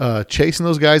 Was chasing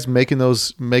those guys making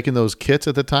those kits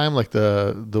at the time, like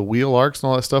the wheel arcs and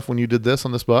all that stuff? When you did this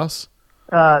on this bus,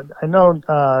 I know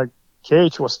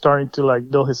KH was starting to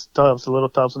build his tubs, the little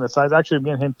tubs on the sides. Actually, me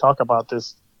and him talk about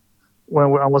this when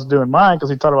I was doing mine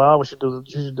because he thought about, you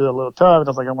should do a little tub. And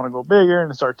I was like, I want to go bigger.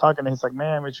 And I started talking, and he's like,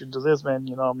 man, we should do this, man.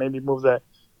 Maybe move that.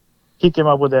 He came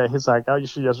up with that. He's like, you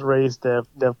should just raise the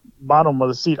bottom of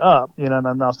the seat up, And I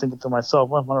was thinking to myself,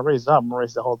 well, I'm going to raise it up. I'm going to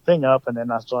raise the whole thing up. And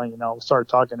then I started, started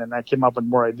talking, and I came up with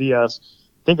more ideas,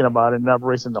 thinking about it, and ended up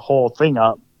raising the whole thing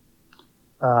up.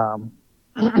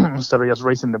 Instead of just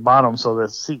raising the bottom, so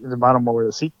the bottom where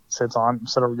the sits on.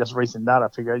 Instead of just raising that, I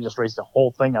figured I'd just raise the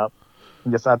whole thing up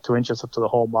and just add 2 inches up to the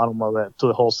whole bottom of it, to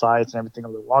the whole sides and everything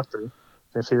of the walkthrough.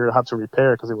 I figured out how to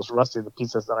repair because it was rusty, the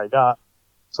pieces that I got.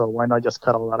 So why not just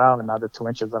cut all that out and add the 2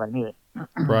 inches that I needed?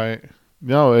 Right.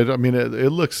 No, it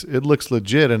looks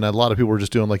legit, and a lot of people were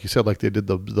just doing, like you said, like they did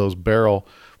those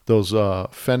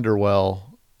fender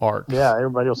well arcs. Yeah,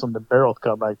 everybody was on the barrel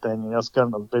cut back then. You know, it's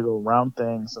cutting those big old round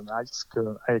things, and I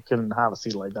couldn't have a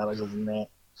seat like that. I just didn't.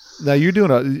 Now you're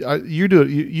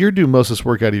doing most of this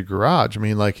work out of your garage. I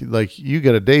mean, like you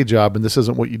get a day job, and this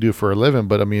isn't what you do for a living.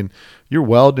 But I mean, you're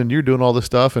welding, you're doing all this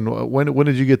stuff. And when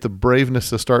did you get the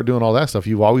braveness to start doing all that stuff?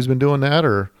 You've always been doing that,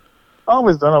 or?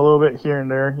 Always done a little bit here and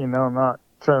there. You know, not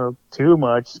trying to too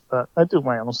much, but I do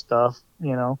my own stuff.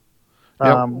 You know.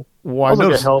 Well, I also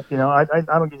get help. You know, I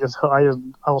don't get just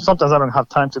sometimes I don't have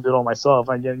time to do it all myself.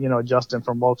 I get Justin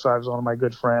from Volkswagen is one of my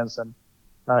good friends, and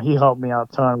he helped me out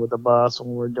a ton with the bus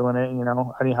when we were doing it. You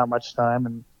know, I didn't have much time,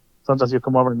 and sometimes he'll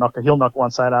come over and he'll knock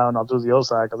one side out, and I'll do the other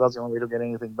side because that's the only way to get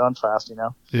anything done fast. You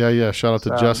know. Yeah. Shout out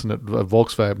to Justin at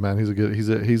Volkswagen, man.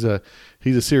 He's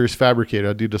a serious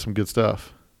fabricator. I do some good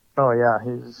stuff. Oh yeah,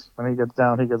 when he gets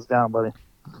down, buddy.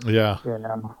 Yeah.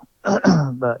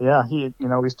 But yeah, we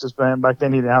just back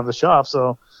then he didn't have the shop,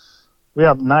 so we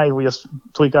just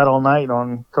tweak out all night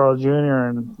on Carl Jr.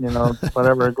 and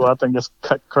whatever, go out there and just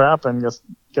cut crap and just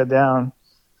get down,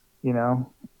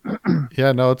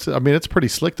 Yeah, no, it's pretty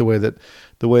slick the way that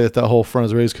whole front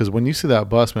is raised, because when you see that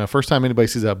bus, man, first time anybody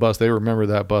sees that bus, they remember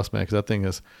that bus, man, because that thing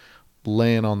is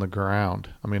laying on the ground.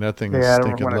 I mean, that thing is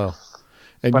stinking low.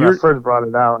 And when I first brought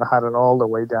it out, I had it all the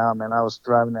way down, man. I was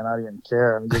driving and I didn't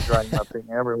care. I'm just driving that thing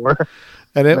everywhere.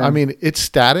 And it's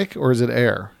static, or is it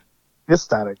air? It's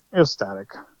static. It's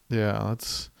static. Yeah,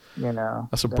 that's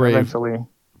a brave man.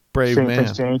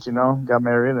 Things changed, got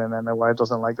married, and then the wife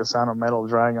doesn't like the sound of metal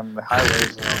driving on the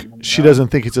highways. She doesn't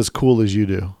think it's as cool as you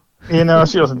do. She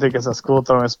doesn't think it's as cool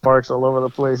throwing sparks all over the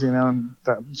place, and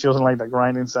she doesn't like the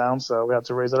grinding sound, so we have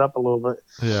to raise it up a little bit.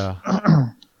 Yeah.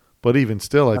 But even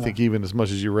still, I think even as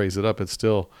much as you raise it up, that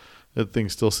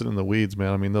thing's still sitting in the weeds,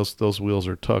 man. I mean, those wheels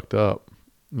are tucked up,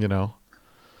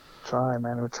 Try,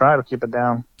 man. We try to keep it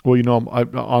down. Well, we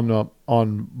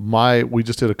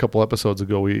just did a couple episodes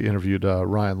ago, we interviewed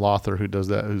Ryan Lother,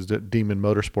 who's at Demon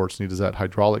Motorsports, and he does that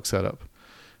hydraulic setup.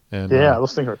 And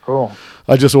those things are cool.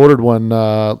 I just ordered one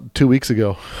 2 weeks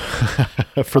ago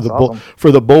for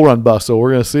the Bull Run bus. So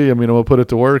we're gonna see. I mean, we'll put it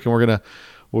to work, and we're gonna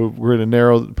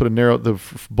the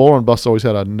Bull Run bus always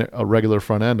had a regular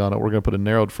front end on it. We're going to put a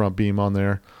narrowed front beam on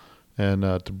there and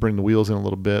to bring the wheels in a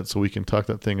little bit so we can tuck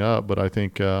that thing up. But I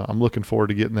think I'm looking forward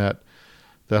to getting that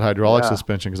hydraulic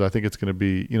suspension, because I think it's going to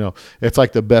be, it's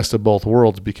like the best of both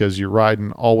worlds, because you're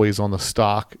riding always on the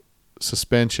stock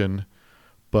suspension,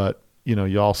 but,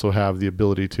 you also have the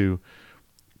ability to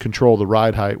control the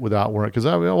ride height without worrying, because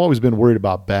I've always been worried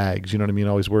about bags, you know what I mean?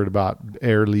 Always worried about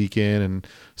air leaking and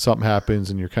something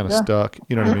happens and you're kind of stuck,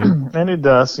 you know what I mean? And it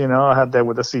does, I had that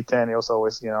with the C10. It was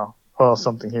always,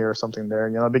 something here or something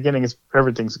there. The beginning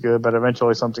everything's good, but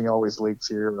eventually something always leaks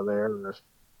here or there, or,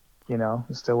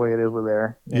 it's the way it is with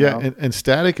air. And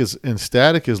static is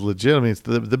legit. I mean, it's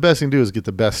the best thing to do is get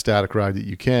the best static ride that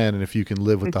you can, and if you can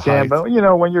live with the height. But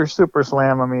when you're super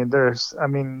slam,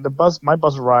 my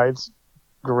bus rides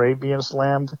great being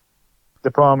slammed.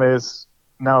 The problem is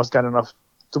now it's got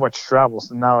too much travel,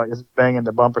 so now it's banging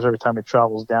the bumpers every time it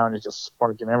travels down. It's just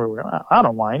sparking everywhere. I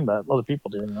don't mind, but other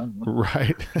people do.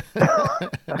 Right.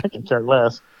 I can care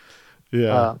less.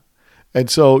 Yeah. And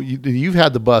so you've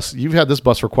had this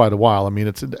bus for quite a while. I mean,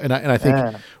 I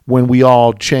think when we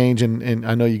all change, and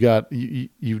I know you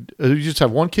just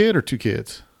have one kid or two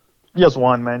kids? Just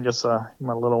one, man. Just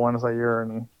my little one is a year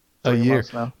and 3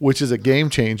 months now. Which is a game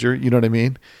changer. You know what I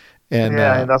mean? And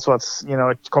and that's what's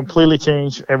it completely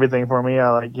changed everything for me.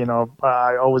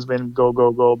 I always been go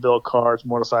build cars,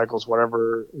 motorcycles,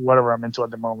 whatever I'm into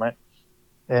at the moment.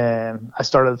 And I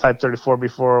started the Type 34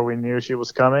 before we knew she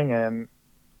was coming, and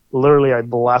literally I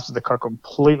blasted the car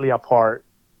completely apart,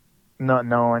 not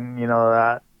knowing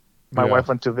that. My wife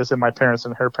went to visit my parents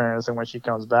and her parents, and when she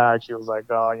comes back, she was like,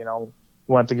 "Oh,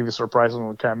 we want to give you a surprise when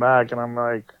we came back." And I'm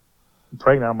like, I'm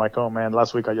pregnant. I'm like, "Oh man,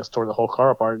 last week I just tore the whole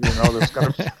car apart." There's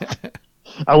gonna be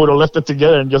I would have left it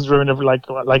together and just driven it like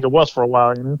it was for a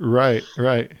while. Right.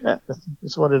 Yeah,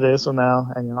 it's what it is. So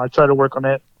now, and I try to work on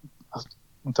it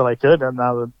until I could, and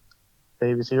now the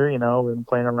baby's here. We've been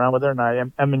playing around with her,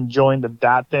 and I'm enjoying the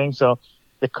dad thing. So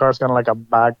the car's kind of like a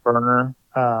back burner.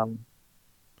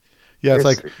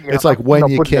 It's like when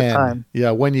you can.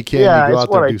 Yeah, when you can, you go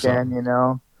out there and do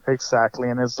something. Exactly.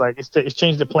 And it's like it's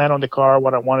changed the plan on the car,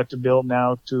 what I wanted to build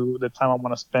now to the time I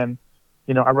want to spend,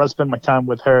 I'd rather spend my time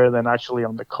with her than actually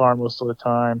on the car most of the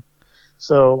time.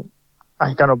 So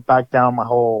I kind of backed down my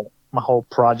whole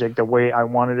project the way I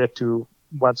wanted it to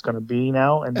what's going to be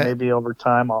now, and maybe over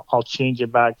time I'll change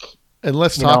it back. And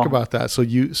let's talk about that. So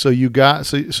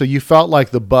you felt like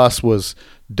the bus was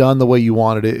done the way you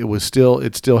wanted it.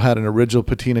 It still had an original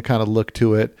patina kind of look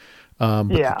to it. But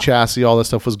the chassis, all that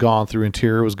stuff was gone through.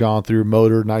 Interior was gone through.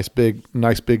 Motor, nice big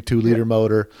 2-liter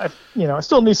motor. I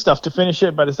still need stuff to finish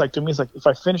it, but it's like, to me, it's like, if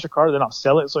I finish a car, then I'll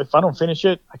sell it. So if I don't finish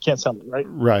it, I can't sell it, right?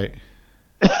 Right.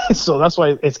 So that's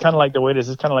why it's kind of like the way it is.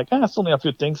 It's kind of like, I still need a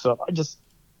few things, so I just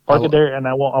park it there, and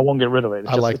I won't get rid of it.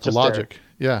 I like the logic.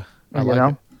 There. Yeah, I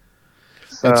like it.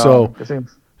 And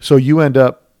so you end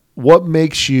up. What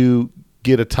makes you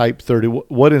get a Type 30?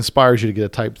 What inspires you to get a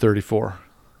Type 34?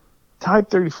 Type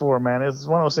 34, man, it's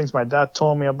one of those things my dad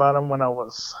told me about him when I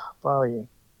was probably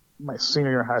my senior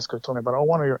year in high school. He told me about,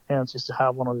 one of your aunts used to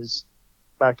have one of these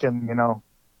back in,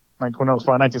 like when I was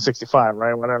probably 1965,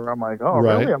 right? Whatever. I'm like, oh,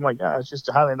 right. Really? I'm like, yeah, it's used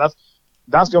to have it.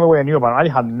 That's the only way I knew about it.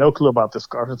 I had no clue about this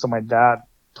car until my dad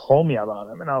told me about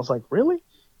him. And I was like, really?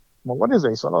 Well, what is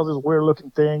it? So I saw this weird looking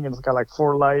thing, and it's got like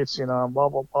 4 lights, blah, blah,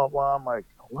 blah, blah. I'm like,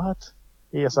 what?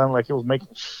 He sounded like he was making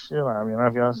shit. I mean,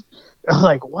 I'm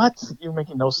like, what? You're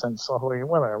making no sense. So I'm like,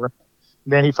 whatever.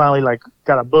 Then he finally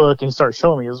got a book and he started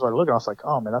showing me. This is what I looked at. I was like,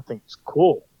 oh man, that thing's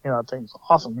cool. That thing's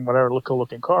awesome. Whatever, cool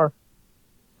looking car.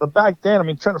 But back then, I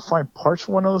mean, trying to find parts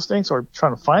for one of those things, or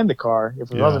trying to find the car, if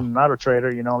it wasn't an auto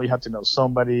trader, you had to know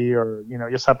somebody, or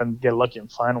just happen to get lucky and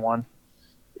find one.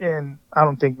 And I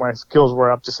don't think my skills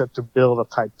were up to build a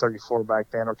Type 34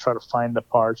 back then, or try to find the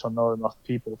parts, or know enough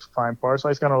people to find parts. So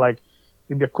it's kind of like,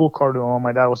 it'd be a cool car to own.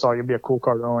 My dad was talking, it'd be a cool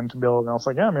car to own, to build. And I was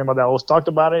like, yeah, man, my dad always talked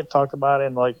about it.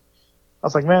 And I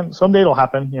was like, man, someday it'll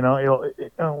happen.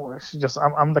 It's just,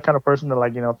 I'm the kind of person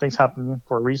that things happen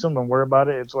for a reason. Don't worry about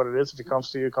it. It's what it is. If it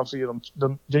comes to you, it comes to you.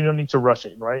 You don't need to rush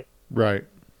it, right? Right.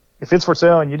 If it's for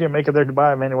sale and you didn't make it there to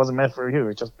buy it, man, it wasn't meant for you.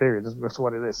 It's just period. That's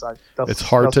what it is. It's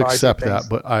hard to accept that,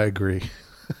 but I agree.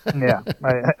 Yeah,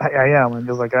 I am. I'm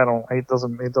just like, it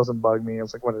doesn't bug me.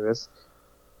 It's like what it is.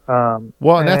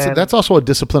 Well, and that's also a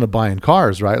discipline of buying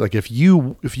cars, right? Like if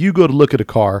you go to look at a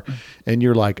car and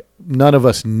you're like, none of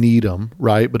us need them,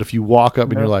 right? But if you walk up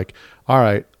and you're like, all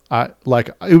right,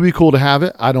 it would be cool to have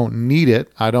it. I don't need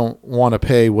it. I don't want to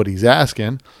pay what he's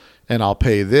asking, and I'll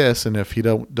pay this. And if he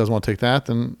doesn't want to take that,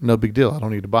 then no big deal. I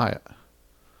don't need to buy it.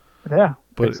 Yeah,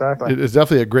 but exactly. It's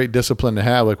definitely a great discipline to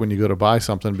have, like when you go to buy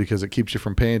something, because it keeps you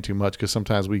from paying too much. Because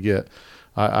sometimes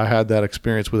I had that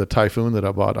experience with a Typhoon that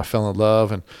I bought. I fell in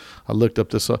love, and I looked up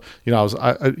this.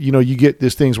 You get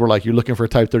these things where like you're looking for a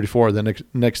Type 34, then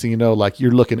next thing you know, like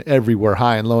you're looking everywhere,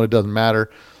 high and low, and it doesn't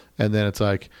matter. And then it's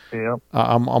like,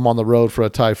 I'm on the road for a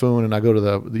Typhoon, and I go to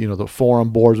the forum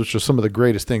boards, which are some of the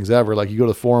greatest things ever. Like you go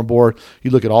to the forum board,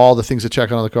 you look at all the things to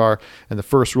check on the car, and the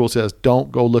first rule says,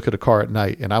 don't go look at a car at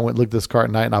night. And I went and looked at this car at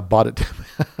night, and I bought it.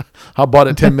 I bought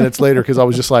it 10 minutes later because I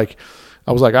was like,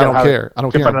 I don't care. I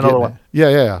don't care. Find another one.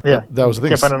 Yeah. That was the thing.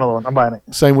 Can't find another one. I'm buying it.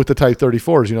 Same with the Type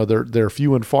 34s. They're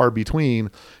few and far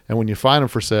between, and when you find them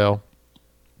for sale,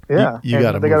 you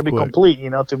got to. They got to be complete.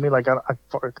 To me, like a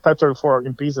Type 34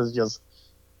 in pieces,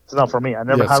 it's not for me. I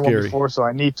never had one before, so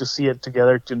I need to see it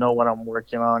together to know what I'm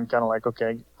working on. Kind of like,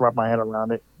 okay, wrap my head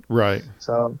around it. Right.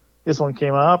 So this one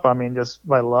came up. I mean, just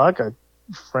by luck, a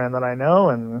friend that I know,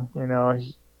 and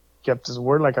he kept his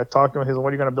word. Like I talked to him, he said, "What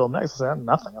are you going to build next?" I said,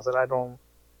 "Nothing." I said,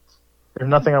 "There's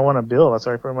nothing I want to build." That's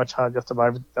pretty much how just about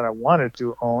everything that I wanted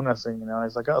to own. I said,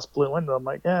 he's like, "Oh, split window." I'm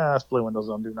like, "Yeah, split windows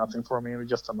don't do nothing for me. It's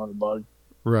just another bug."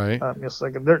 Right. It's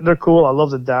like they're cool. I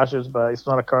love the dashes, but it's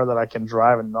not a car that I can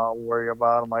drive and not worry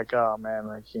about. I'm like, oh man,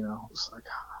 it's like,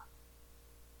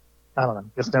 I don't know.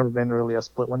 It's never been really a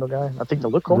split window guy. I think they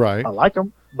look cool. Right. I like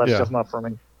them, but it's just not for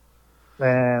me.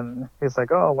 And he's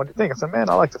like, oh, what do you think? I said, man,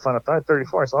 I like to find a Type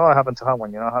 34. So I happen to have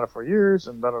one. I had it for years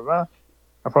and da da da.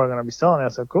 I'm probably gonna be selling it. I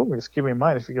said, cool. Just keep me in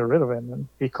mind if you get rid of it. And then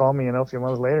he called me, a few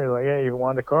months later. He's like, hey, you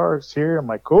want the car? It's here. I'm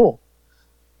like, cool.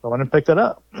 So I went and picked it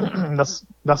up. That's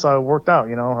how it worked out,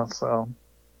 So.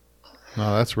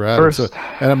 No, that's rad.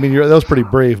 And I mean, that was a pretty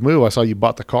brave move. I saw you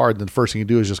bought the car, and then the first thing you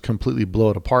do is just completely blow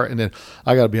it apart. And then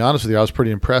I got to be honest with you, I was pretty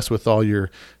impressed with all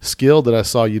your skill that I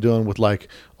saw you doing with like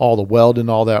all the welding,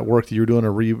 all that work that you were doing,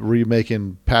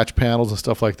 remaking patch panels and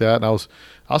stuff like that. And I was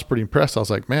pretty impressed. I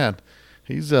was like, man,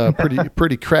 he's a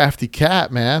pretty crafty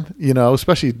cat, man.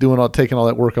 Especially taking all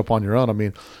that work up on your own. I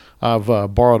mean, I've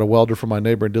borrowed a welder from my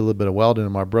neighbor and did a little bit of welding,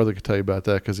 and my brother could tell you about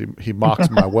that because he mocks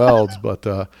my welds. But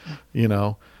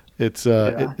it's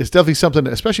definitely something,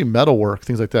 especially metal work,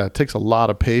 things like that. It takes a lot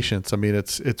of patience. I mean,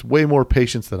 it's way more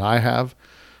patience than I have,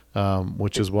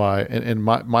 which is why. And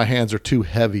my hands are too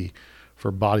heavy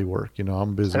for body work. You know,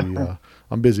 I'm busy.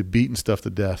 I'm busy beating stuff to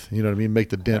death. You know what I mean? Make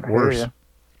the dent worse.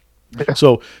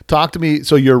 So talk to me.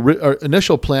 So your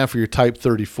initial plan for your Type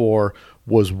 34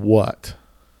 was what?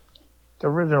 The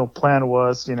original plan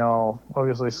was, you know,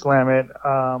 obviously slam it,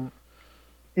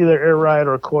 either air ride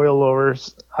or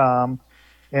coilovers,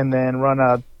 and then run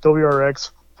a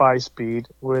WRX 5-speed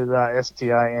with a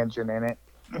STI engine in it.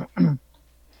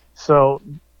 So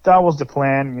that was the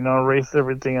plan, you know, race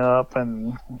everything up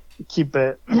and keep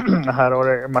it. I had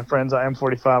ordered my friends at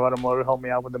M45 Automotive help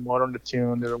me out with the motor and the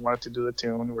tune. They wanted to do the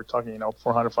tune. We're talking, you know,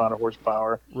 400, 500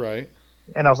 horsepower. Right.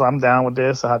 And I was like, I'm down with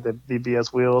this. I had the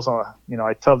BBS wheels. You know,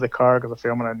 I tubbed the car because I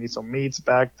figured I'm going to need some meats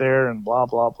back there and blah,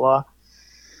 blah, blah.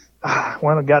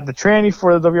 When I got the tranny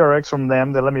for the WRX from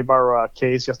them, they let me borrow a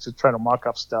case just to try to mock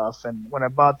up stuff. And when I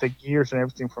bought the gears and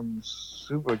everything from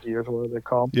Super Gears, what are they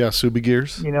called? Yeah, Super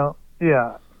Gears. You know,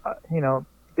 yeah. You know,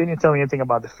 they didn't tell me anything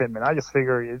about the fitment. I just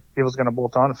figured it was going to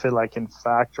bolt on and fit like in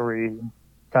factory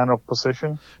kind of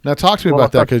position. Now talk to me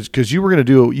about that because you were going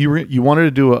to do you wanted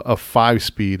to do a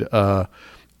 5-speed, a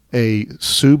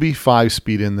Subi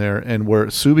 5-speed in there, and where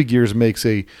Subi Gears makes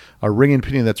a ring and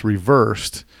pinion that's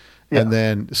reversed. Yeah. And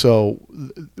then, so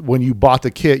when you bought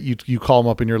the kit, you call them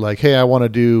up and you're like, hey, I want to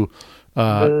do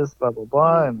this, blah, blah,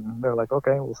 blah. And they're like,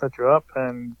 okay, we'll set you up,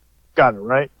 and got it,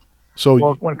 right?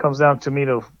 So when it comes down to me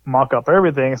to mock up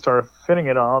everything and start fitting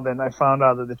it all, then I found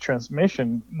out that the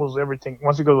transmission moves everything.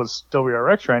 Once you go with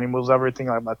WRX training, it moves everything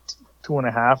like about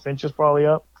 2.5 inches probably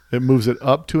up. It moves it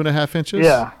up 2.5 inches?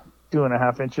 Yeah,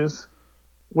 2.5 inches.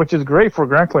 Which is great for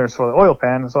ground clearance for the oil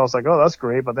pan. So I was like, oh, that's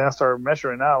great. But then I started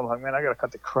measuring out. I was like, man, I got to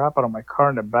cut the crap out of my car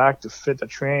in the back to fit the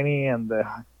tranny and the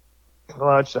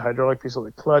clutch, the hydraulic piece of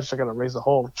the clutch. I got to raise the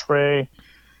whole tray.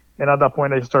 And at that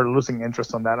point, I started losing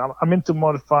interest on that. I'm into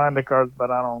modifying the cars,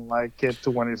 but I don't like it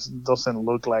to when it doesn't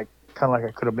look like kind of like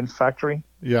it could have been factory.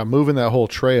 Yeah, moving that whole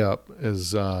tray up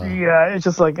is... Yeah, it's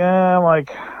just like, I'm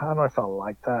like, I don't know if I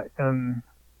like that. And...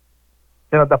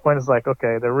 then at that point, it's like,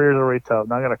 okay, the rear's already tough.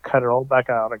 Now I'm going to cut it all back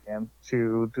out again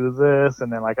to do this.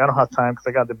 And then, like, I don't have time because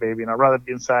I got the baby. And I'd rather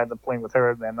be inside than playing with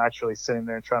her than actually sitting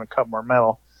there and trying to cut more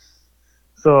metal.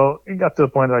 So it got to the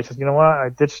point that I just, you know what? I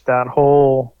ditched the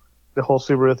whole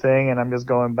Subaru thing, and I'm just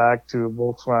going back to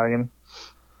Volkswagen.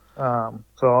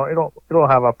 So it'll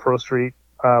have a Pro Street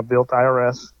built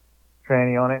IRS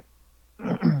tranny on it.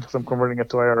 Because I'm converting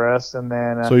it to IRS, and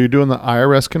then so you're doing the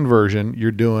IRS conversion. You're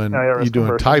doing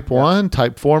Type 1,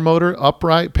 Type 4 motor,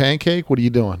 upright, pancake. What are you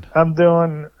doing?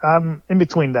 I'm in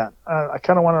between that. I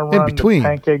kind of want to run the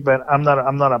pancake, but I'm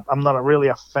not really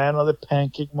a fan of the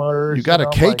pancake motors. You got to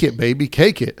cake it, baby,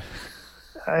 cake it.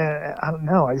 I don't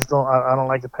know. I don't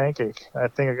like the pancake. I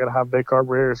think I gotta have big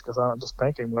carburetors because I don't just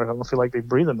pancake motors. I don't feel like they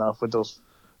breathe enough with those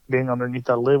being underneath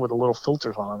that lid with the little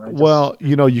filters on them. Well,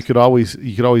 you know, you could always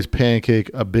pancake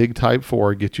a big Type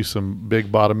 4, get you some big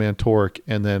bottom end torque,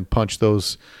 and then punch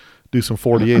those, do some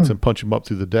 48s and punch them up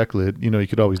through the deck lid. You know, you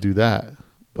could always do that.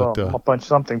 But I'll punch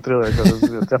something through there because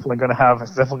it's definitely gonna have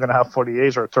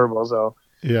 48s or a turbo. So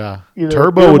yeah,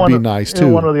 turbo would be nice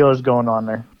too. One or the other's going on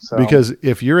there. So. Because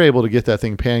if you're able to get that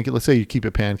thing pancake, let's say you keep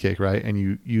it pancake, right, and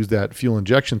you use that fuel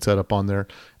injection setup on there,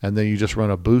 and then you just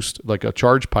run a boost, like a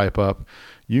charge pipe up,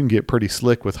 you can get pretty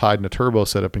slick with hiding a turbo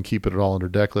setup and keeping it all under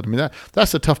deck lid. I mean,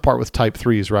 that's the tough part with Type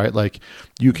 3s, right? Like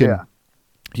you can,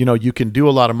 you know, you can do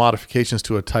a lot of modifications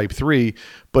to a Type 3,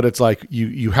 but it's like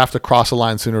you have to cross a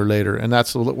line sooner or later. And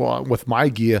that's, well, with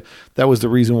my Ghia, that was the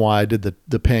reason why I did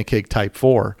the pancake Type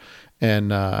 4.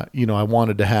 And, you know, I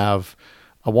wanted to have,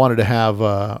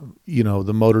 you know,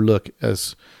 the motor look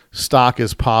as stock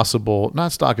as possible,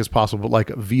 not stock as possible, but like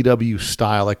a VW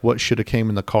style, like what should have came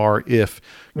in the car if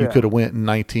you could have went in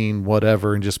 19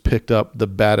 whatever and just picked up the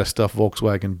baddest stuff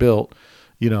Volkswagen built,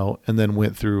 you know, and then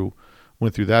went through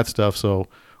that stuff. So,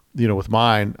 you know, with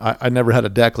mine, I never had a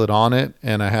deck lid on it,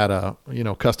 and I had a, you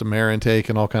know, custom air intake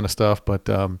and all kind of stuff, but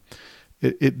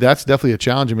that's definitely a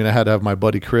challenge. I mean, I had to have my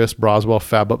buddy Chris Broswell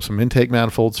fab up some intake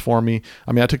manifolds for me.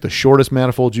 I mean, I took the shortest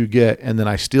manifolds you get, and then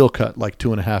I steel cut like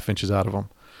 2.5 inches out of them.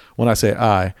 When I say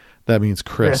that means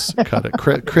Chris cut it.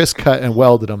 Chris cut and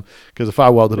welded them, because if I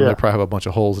welded them, I'd probably have a bunch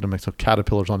of holes in them, make some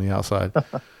caterpillars on the outside.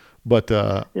 But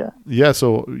so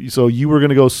you were going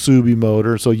to go Subi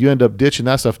motor, so you end up ditching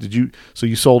that stuff. So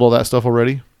you sold all that stuff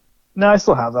already? No, I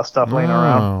still have that stuff laying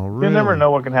around. Really? You never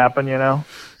know what can happen, you know.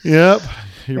 Yep.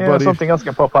 Your buddy. Something else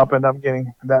can pop up and I'm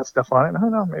getting that stuff on it. I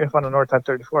don't know. Maybe if I'm a North Type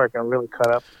 34, I can really cut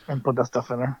up and put that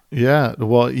stuff in there. Yeah.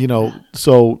 Well, you know,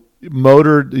 so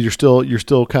motor, you're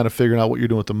still kind of figuring out what you're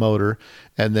doing with the motor,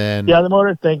 and then the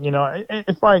motor thing, you know,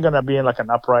 it's probably gonna be in like an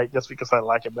upright just because I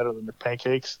like it better than the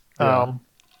pancakes.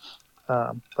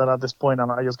 But at this point,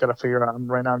 I just got to figure out.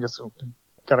 Right now, I'm just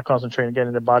got to concentrate on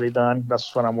getting the body done.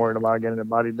 That's what I'm worried about: getting the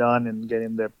body done and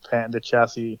getting the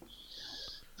chassis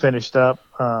finished up.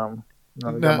 I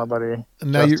got my buddy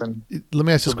Justin. Let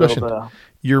me ask you this question: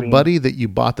 your buddy that you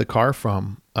bought the car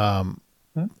from,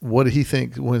 what did he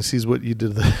think when he sees what you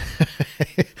did?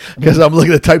 Because I'm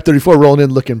looking at Type 34 rolling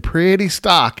in, looking pretty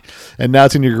stock, and now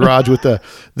it's in your garage with the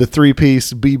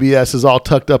 3-piece BBS is all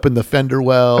tucked up in the fender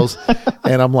wells,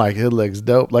 and I'm like, it looks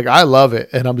dope. Like, I love it,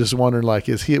 and I'm just wondering, like,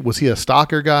 was he a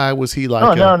stalker guy? Was he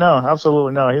like? No,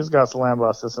 absolutely no. He's got some lamb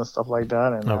buses and stuff like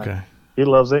that, and okay. He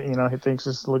loves it. He thinks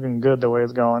it's looking good the way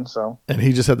it's going. So. And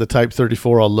he just had the Type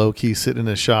 34 all low key sitting in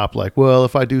his shop, like, well,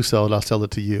 if I do sell it, I'll sell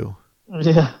it to you.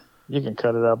 Yeah. You can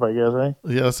cut it up, I guess, right?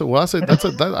 Yeah. So, well,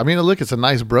 I mean, look, it's a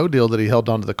nice bro deal that he held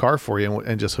onto the car for you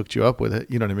and just hooked you up with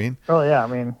it. You know what I mean? Oh yeah. I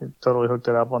mean, he totally hooked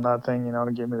it up on that thing,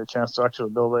 to give me the chance to actually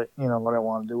build it. What I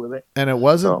want to do with it. And it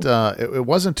wasn't, it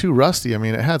wasn't too rusty. I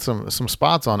mean, it had some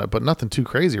spots on it, but nothing too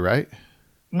crazy, right?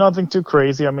 Nothing too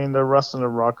crazy. I mean, the rust in the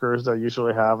rockers that I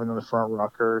usually have in the front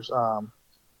rockers.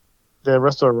 The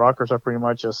rest of the rockers are pretty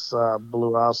much just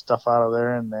blew out stuff out of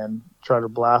there and then try to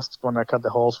blast. When I cut the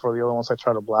holes for the other ones, I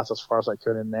try to blast as far as I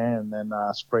could in there and then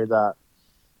spray the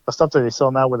stuff that they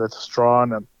sell now with a straw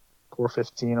and a Por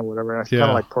 15 or whatever. It's kind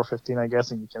of like Por 15, I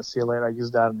guess, and you can seal it. I use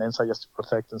that on the inside just to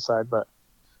protect inside. But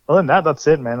other than that, that's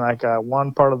it, man. Like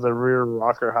one part of the rear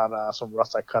rocker had some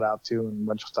rust I cut out too, and a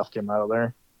bunch of stuff came out of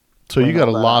there. So you got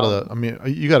a lot of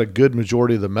you got a good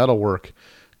majority of the metal work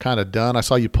kind of done. I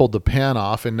saw you pulled the pan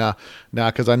off, and now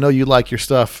because I know you like your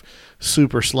stuff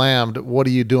super slammed, what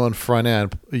are you doing front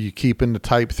end? Are you keeping the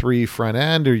Type 3 front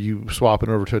end, or are you swapping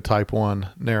over to a Type 1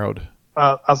 narrowed?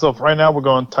 As of right now, we're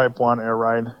going Type 1 air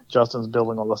ride. Justin's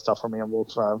building all the stuff for me on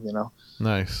Volkswagen,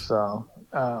 Nice. So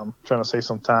trying to save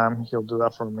some time. He'll do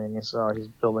that for me. So he's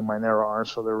building my narrow arms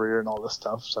for the rear and all this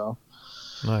stuff. So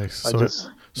nice.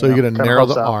 So you're going to narrow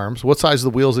the arms. What size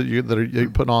are the wheels that you're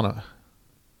putting on it?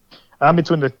 I'm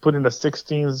between putting the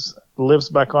 16s lifts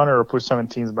back on it or put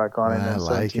 17s back on it. I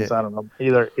like 17s, it. I don't know,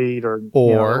 either 8 or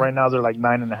right now they're like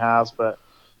 9.5, but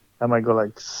I might go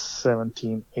like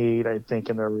 17.8, I think,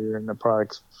 in the rear, and they're probably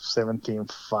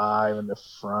 17.5 in the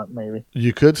front, maybe.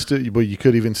 You could but you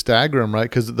could even stagger them, right?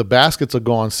 Because the baskets will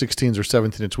go on 16s or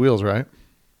 17-inch wheels, right?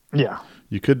 Yeah.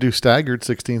 You could do staggered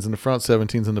 16s in the front,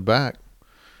 17s in the back.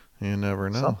 You never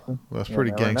know. That's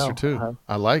pretty gangster too.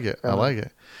 I like it. I like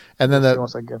it. And then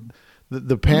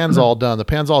the pan's all done. The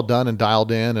pan's all done and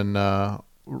dialed in and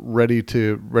ready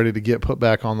to get put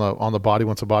back on the body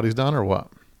once the body's done, or what?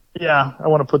 Yeah, I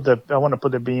want to put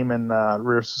the beam and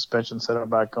rear suspension setup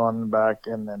back on the back,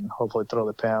 and then hopefully throw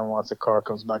the pan once the car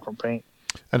comes back from paint.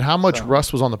 And how much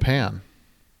rust was on the pan?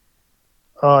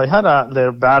 It had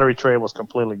the battery tray was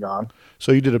completely gone.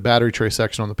 So you did a battery tray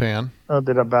section on the pan? I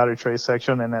did a battery tray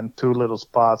section and then 2 little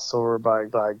spots over by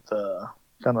like the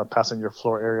kind of passenger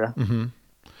floor area on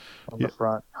the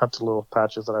front. Had 2 little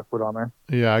patches that I put on there.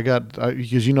 Yeah,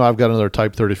 because I've got another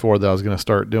Type 34 that I was going to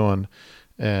start doing,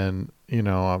 and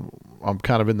I'm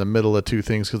kind of in the middle of 2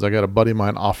 things because I got a buddy of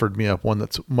mine offered me up one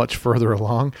that's much further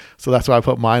along, so that's why I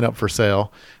put mine up for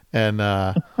sale. And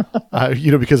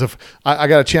because if I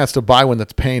got a chance to buy one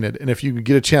that's painted, and if you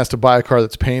get a chance to buy a car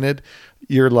that's painted,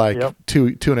 you're like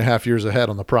 2.5 years ahead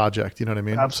on the project. You know what I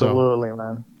mean? Absolutely,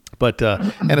 man. But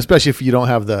and especially if you don't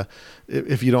have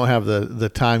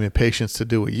the time and patience to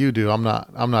do what you do, I'm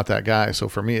not that guy. So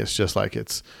for me, it's just like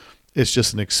it's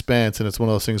just an expense, and it's one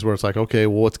of those things where it's like, okay,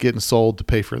 well, what's getting sold to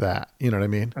pay for that? You know what I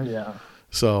mean? Yeah.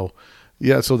 So.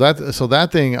 Yeah, so that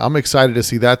thing, I'm excited to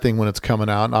see that thing when it's coming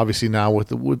out, and obviously now with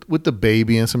the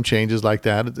baby and some changes like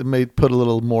that, it may put a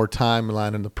little more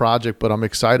timeline in the project. But I'm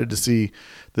excited to see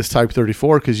this Type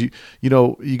 34 because you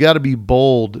got to be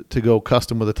bold to go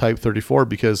custom with a Type 34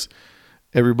 because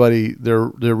everybody they're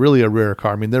really a rare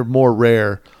car. I mean, they're more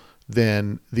rare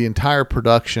than the entire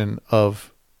production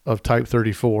of Type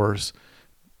 34s.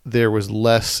 There was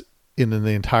less in the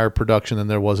entire production than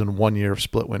there was in 1 year of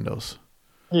split windows.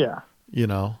 Yeah.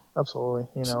 Absolutely.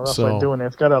 That's why I'm doing it.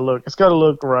 It's got to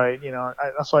look right.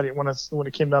 That's why when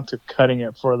it came down to cutting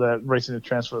it for the Racing to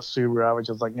Transfer Subaru, I was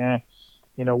just like,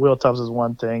 wheel tops is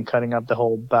one thing, cutting up the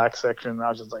whole back section. I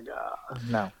was just like,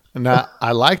 no. Now,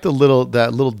 I like that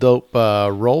little dope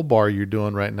roll bar you're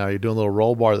doing right now. You're doing a little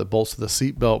roll bar that bolts to the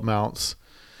seatbelt mounts.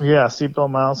 Yeah,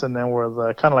 seatbelt mounts, and then where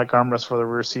the kind of like armrests for the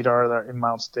rear seat are, that it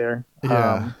mounts there.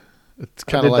 Yeah. It's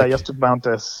kind of like just to mount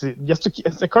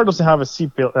the car doesn't have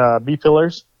a B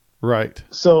pillars, right?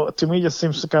 So to me, it just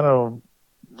seems to kind of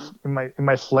it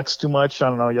might flex too much. I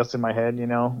don't know, just in my head,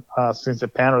 since the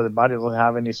pan or the body doesn't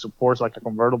have any supports like a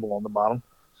convertible on the bottom.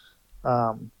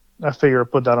 I figure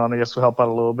put that on it just to help out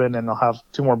a little bit, and then I'll have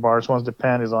 2 more bars. Once the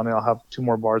pan is on it, I'll have 2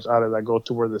 more bars out of that go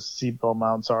to where the seatbelt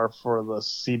mounts are for the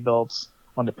seatbelts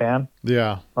on the pan.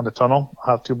 Yeah. On the tunnel,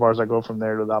 I'll have 2 bars that go from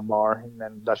there to that bar, and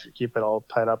then that should keep it all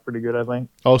tied up pretty good, I think.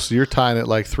 Oh, so you're tying it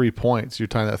like 3 points. You're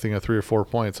tying that thing at 3 or 4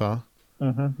 points, huh?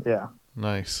 Mm-hmm. Yeah.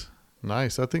 Nice. I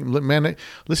think, man,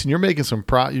 listen, you're making some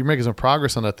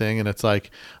progress on that thing, and it's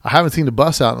like I haven't seen the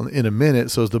bus out in a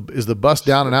minute. So is the bus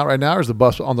down and out right now, or is the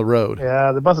bus on the road?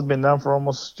 Yeah, the bus has been down for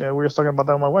almost. We were talking about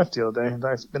that with my wife the other day.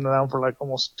 It's been down for like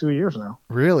almost 2 years now.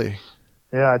 Really?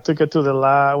 Yeah, I took it to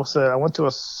I went to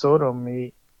a soda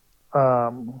meet,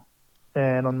 and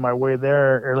on my way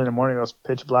there early in the morning, it was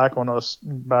pitch black on those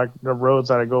back the roads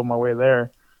that I go my way there,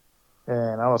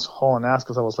 and I was hauling ass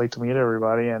because I was late to meet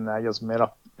everybody, and I just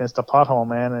missed a pothole,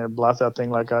 man, and it blasted that thing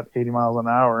like at 80 miles an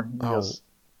hour. Just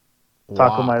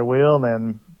tackled my wheel and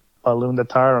then ballooned the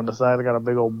tire on the side. I got a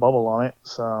big old bubble on it.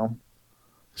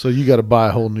 So you got to buy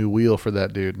a whole new wheel for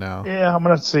that dude now. Yeah, I'm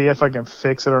going to see if I can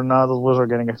fix it or not. Those wheels are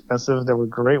getting expensive. They were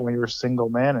great when you were a single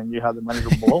man and you had the money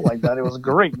to blow like that. It was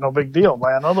great. No big deal.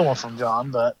 Buy another one from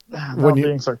John, but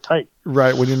things are tight.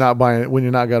 Right, when you're not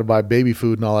got to buy baby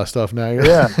food and all that stuff now.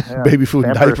 Yeah. Baby food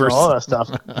and diapers. And all that stuff,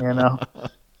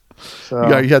 So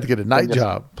you have to get a night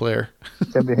job, player.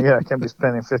 Can't be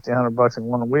spending $1,500 in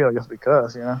one wheel just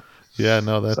because, Yeah,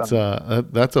 no, that's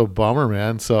a bummer,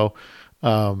 man. So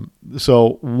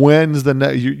when's the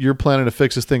next? You're planning to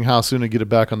fix this thing how soon and get it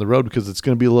back on the road, because it's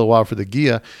going to be a little while for the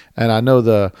Gia, and I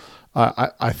know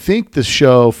I think the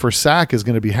show for SAC is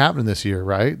going to be happening this year,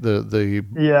 right?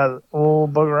 Yeah, well,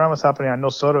 Bugorama's happening. I know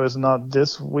Soto is not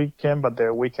this weekend, but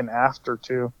the weekend after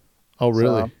too. Oh,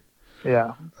 really? So,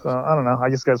 yeah. So I don't know. I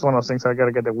just got one of those things. I got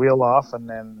to get the wheel off, and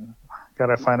then got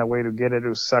to find a way to get it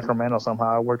to Sacramento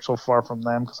somehow. I work so far from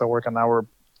them because I work an hour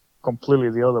completely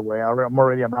the other way. I'm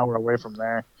already an hour away from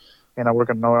there, and I work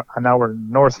an hour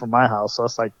north from my house, so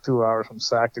it's like 2 hours from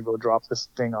Sac to go drop this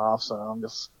thing off. So I'm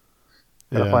just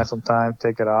gonna find some time,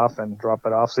 take it off, and drop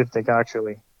it off. See if they can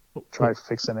actually try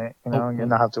fixing it, and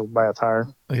not have to buy a tire.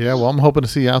 Yeah, well, I'm hoping to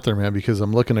see you out there, man, because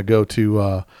I'm looking to go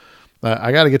to.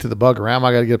 I got to get to the Bugorama.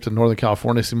 I got to get up to Northern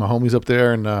California, see my homies up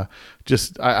there, and I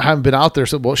haven't been out there.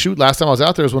 So, last time I was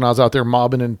out there was when I was out there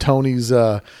mobbing in Tony's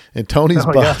bus.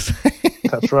 Yeah.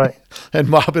 That's right. And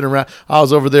mobbing around. I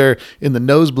was over there in the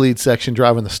nosebleed section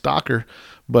driving the Stalker.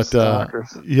 But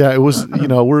it was,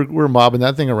 we're mobbing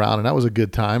that thing around, and that was a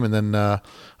good time. And then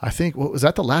I think, was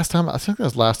that the last time? I think that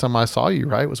was the last time I saw you,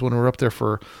 right? It was when we were up there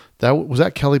for that. Was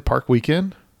that Kelly Park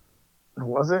weekend?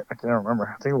 Was it? I can't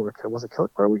remember. I think was it Kelly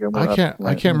Park weekend? I can't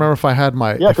remember if I had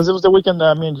my. Yeah, because it was the weekend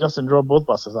that me and Justin drove both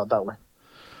buses out that way.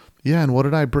 Yeah, and what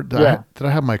did I? Did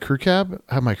I have my crew cab?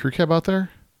 Have my crew cab out there?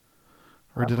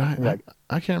 Or did I? Yeah,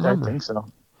 I can't remember. I think so.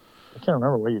 I can't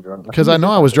remember where you drove. Because I know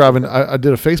I was driving. I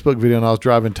did a Facebook video and I was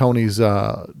driving Tony's,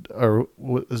 or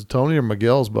is Tony or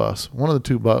Miguel's bus? One of the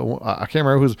two, but I can't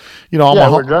remember who's.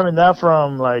 We're driving that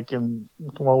from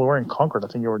we were in Concord. I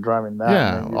think you were driving that.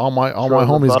 Yeah, all my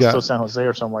homies got to San Jose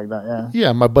or something like that. Yeah.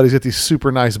 Yeah, my buddies get these super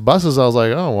nice buses. I was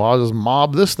like, oh well, I'll just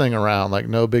mob this thing around, like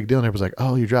no big deal. And everyone's like,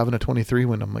 oh, you're driving a 23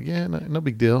 when I'm like, yeah, no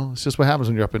big deal. It's just what happens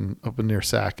when you're up in near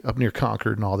Sac, up near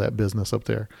Concord, and all that business up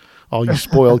there. All you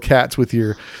spoiled cats with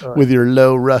your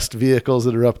low rust vehicles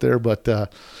that are up there. But the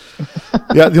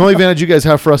only advantage you guys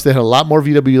have for us, they had a lot more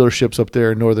VW dealerships up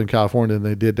there in Northern California than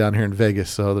they did down here in Vegas.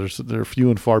 So they're few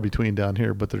and far between down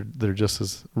here, but they're just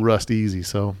as rust easy.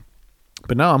 So,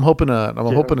 but now I'm hoping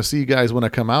to see you guys when I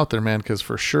come out there, man, because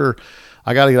for sure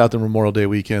I got to get out there Memorial Day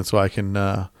weekend so I can.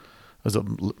 Was it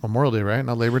Memorial Day, right?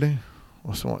 Not Labor Day.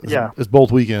 It's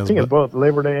both weekends. I think it's both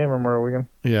Labor Day and Memorial Weekend.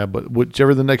 Yeah, but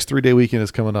whichever the next 3-day weekend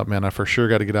is coming up, man, I for sure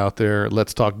got to get out there.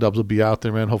 Let's Talk Dubs will be out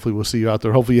there, man. Hopefully we'll see you out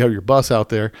there. Hopefully you have your bus out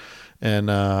there. And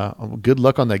good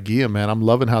luck on that Gia, man. I'm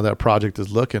loving how that project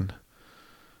is looking.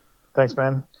 Thanks,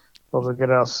 man. Hope to get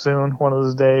it out soon, one of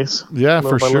those days. Yeah,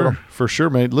 for sure. Little. For sure,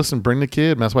 man. Listen, bring the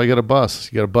kid. That's why you got a bus.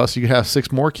 You got a bus, you can have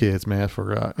 6 more kids, man.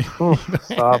 Stop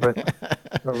it.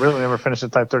 I really never finished the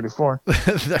Type 34.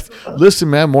 Listen,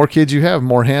 man, more kids you have,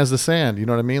 more hands to sand. You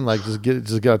know what I mean? Like, just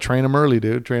got to train them early,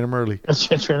 dude. Train them early.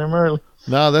 Train them early.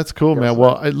 No, that's cool, man.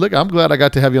 Well, look, I'm glad I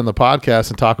got to have you on the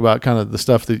podcast and talk about kind of the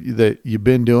stuff that you've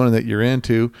been doing and that you're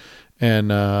into. And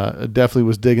definitely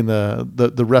was digging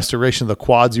the restoration of the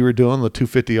quads you were doing, the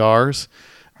 250Rs.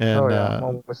 And, I'm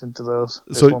always into those.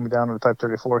 They pull me down to the Type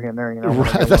 34 here and there.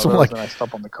 Right, that's what I'm like. And I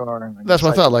stop on the car. And that's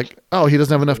what I thought. Like, oh, he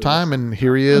doesn't have enough time, and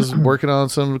here he is working on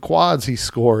some quads he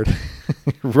scored,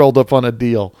 rolled up on a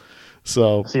deal.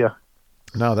 So yeah.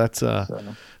 No, that's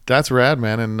That's rad,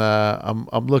 man. And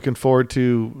I'm looking forward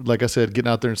to, like I said,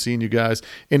 getting out there and seeing you guys.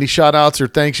 Any shout outs or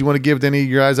thanks you want to give to any of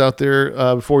you guys out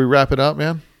there before we wrap it up,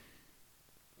 man?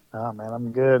 Oh, man,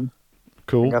 I'm good.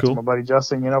 Cool. To my buddy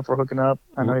Justin, for hooking up.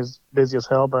 I know he's busy as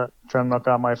hell, but trying to knock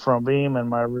out my front beam and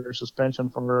my rear suspension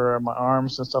for my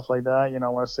arms and stuff like that. I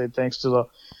want to say thanks to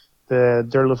the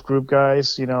Derlift Group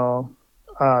guys. They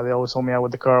always hold me out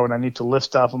with the car when I need to lift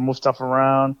stuff and move stuff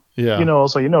around. Yeah.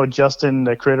 Also, Justin,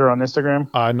 the creator on Instagram.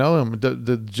 I know him.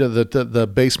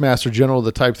 The base master general of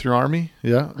the Type 3 Army.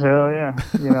 Yeah. Hell yeah.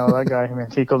 That guy,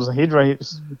 man,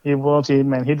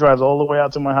 he drives all the way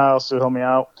out to my house to help me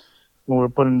out when we're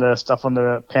putting the stuff on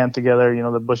the pan together,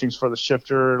 the bushings for the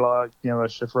shifter, the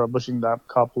shifter bushing, that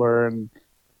coupler, and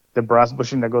the brass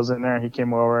bushing that goes in there. He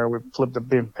came over, we flipped the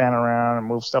big pan around and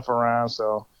moved stuff around.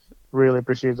 So really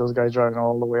appreciate those guys driving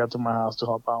all the way out to my house to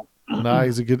help out.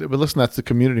 Nice. But listen, that's the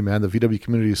community, man. The VW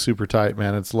community is super tight,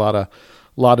 man. It's a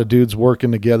lot of dudes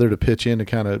working together to pitch in to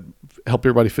kind of help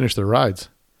everybody finish their rides.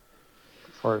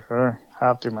 For sure.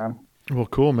 Have to, man. Well,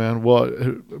 cool, man. Well,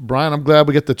 Brian, I'm glad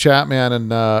we get the chat, man.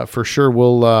 And for sure,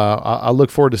 I look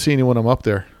forward to seeing you when I'm up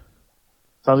there.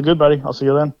 Sounds good, buddy. I'll see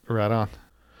you then. Right on.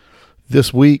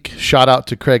 This week, shout out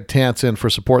to Craig Tansen for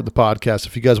supporting the podcast.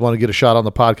 If you guys want to get a shot on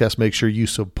the podcast, make sure you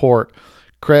support.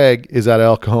 Craig is out of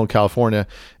El Cajon, California,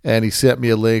 and he sent me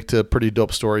a link to a pretty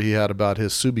dope story he had about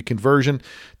his Subi conversion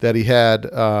that he had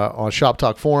on Shop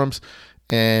Talk forums.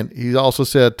 And he also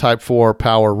said Type 4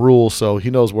 power rules, so he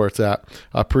knows where it's at.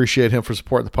 I appreciate him for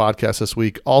supporting the podcast this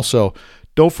week. Also,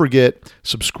 don't forget,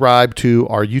 subscribe to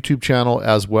our YouTube channel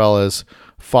as well as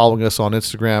following us on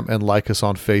Instagram and like us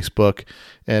on Facebook.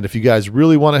 And if you guys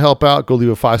really want to help out, go leave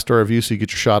a 5-star review so you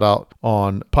get your shout out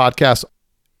on podcasts.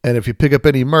 And if you pick up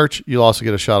any merch, you'll also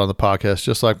get a shot on the podcast,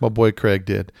 just like my boy Craig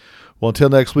did. Well, until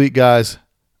next week, guys,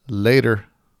 later.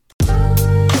 A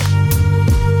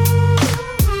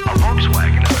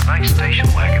Volkswagen is a nice station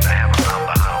wagon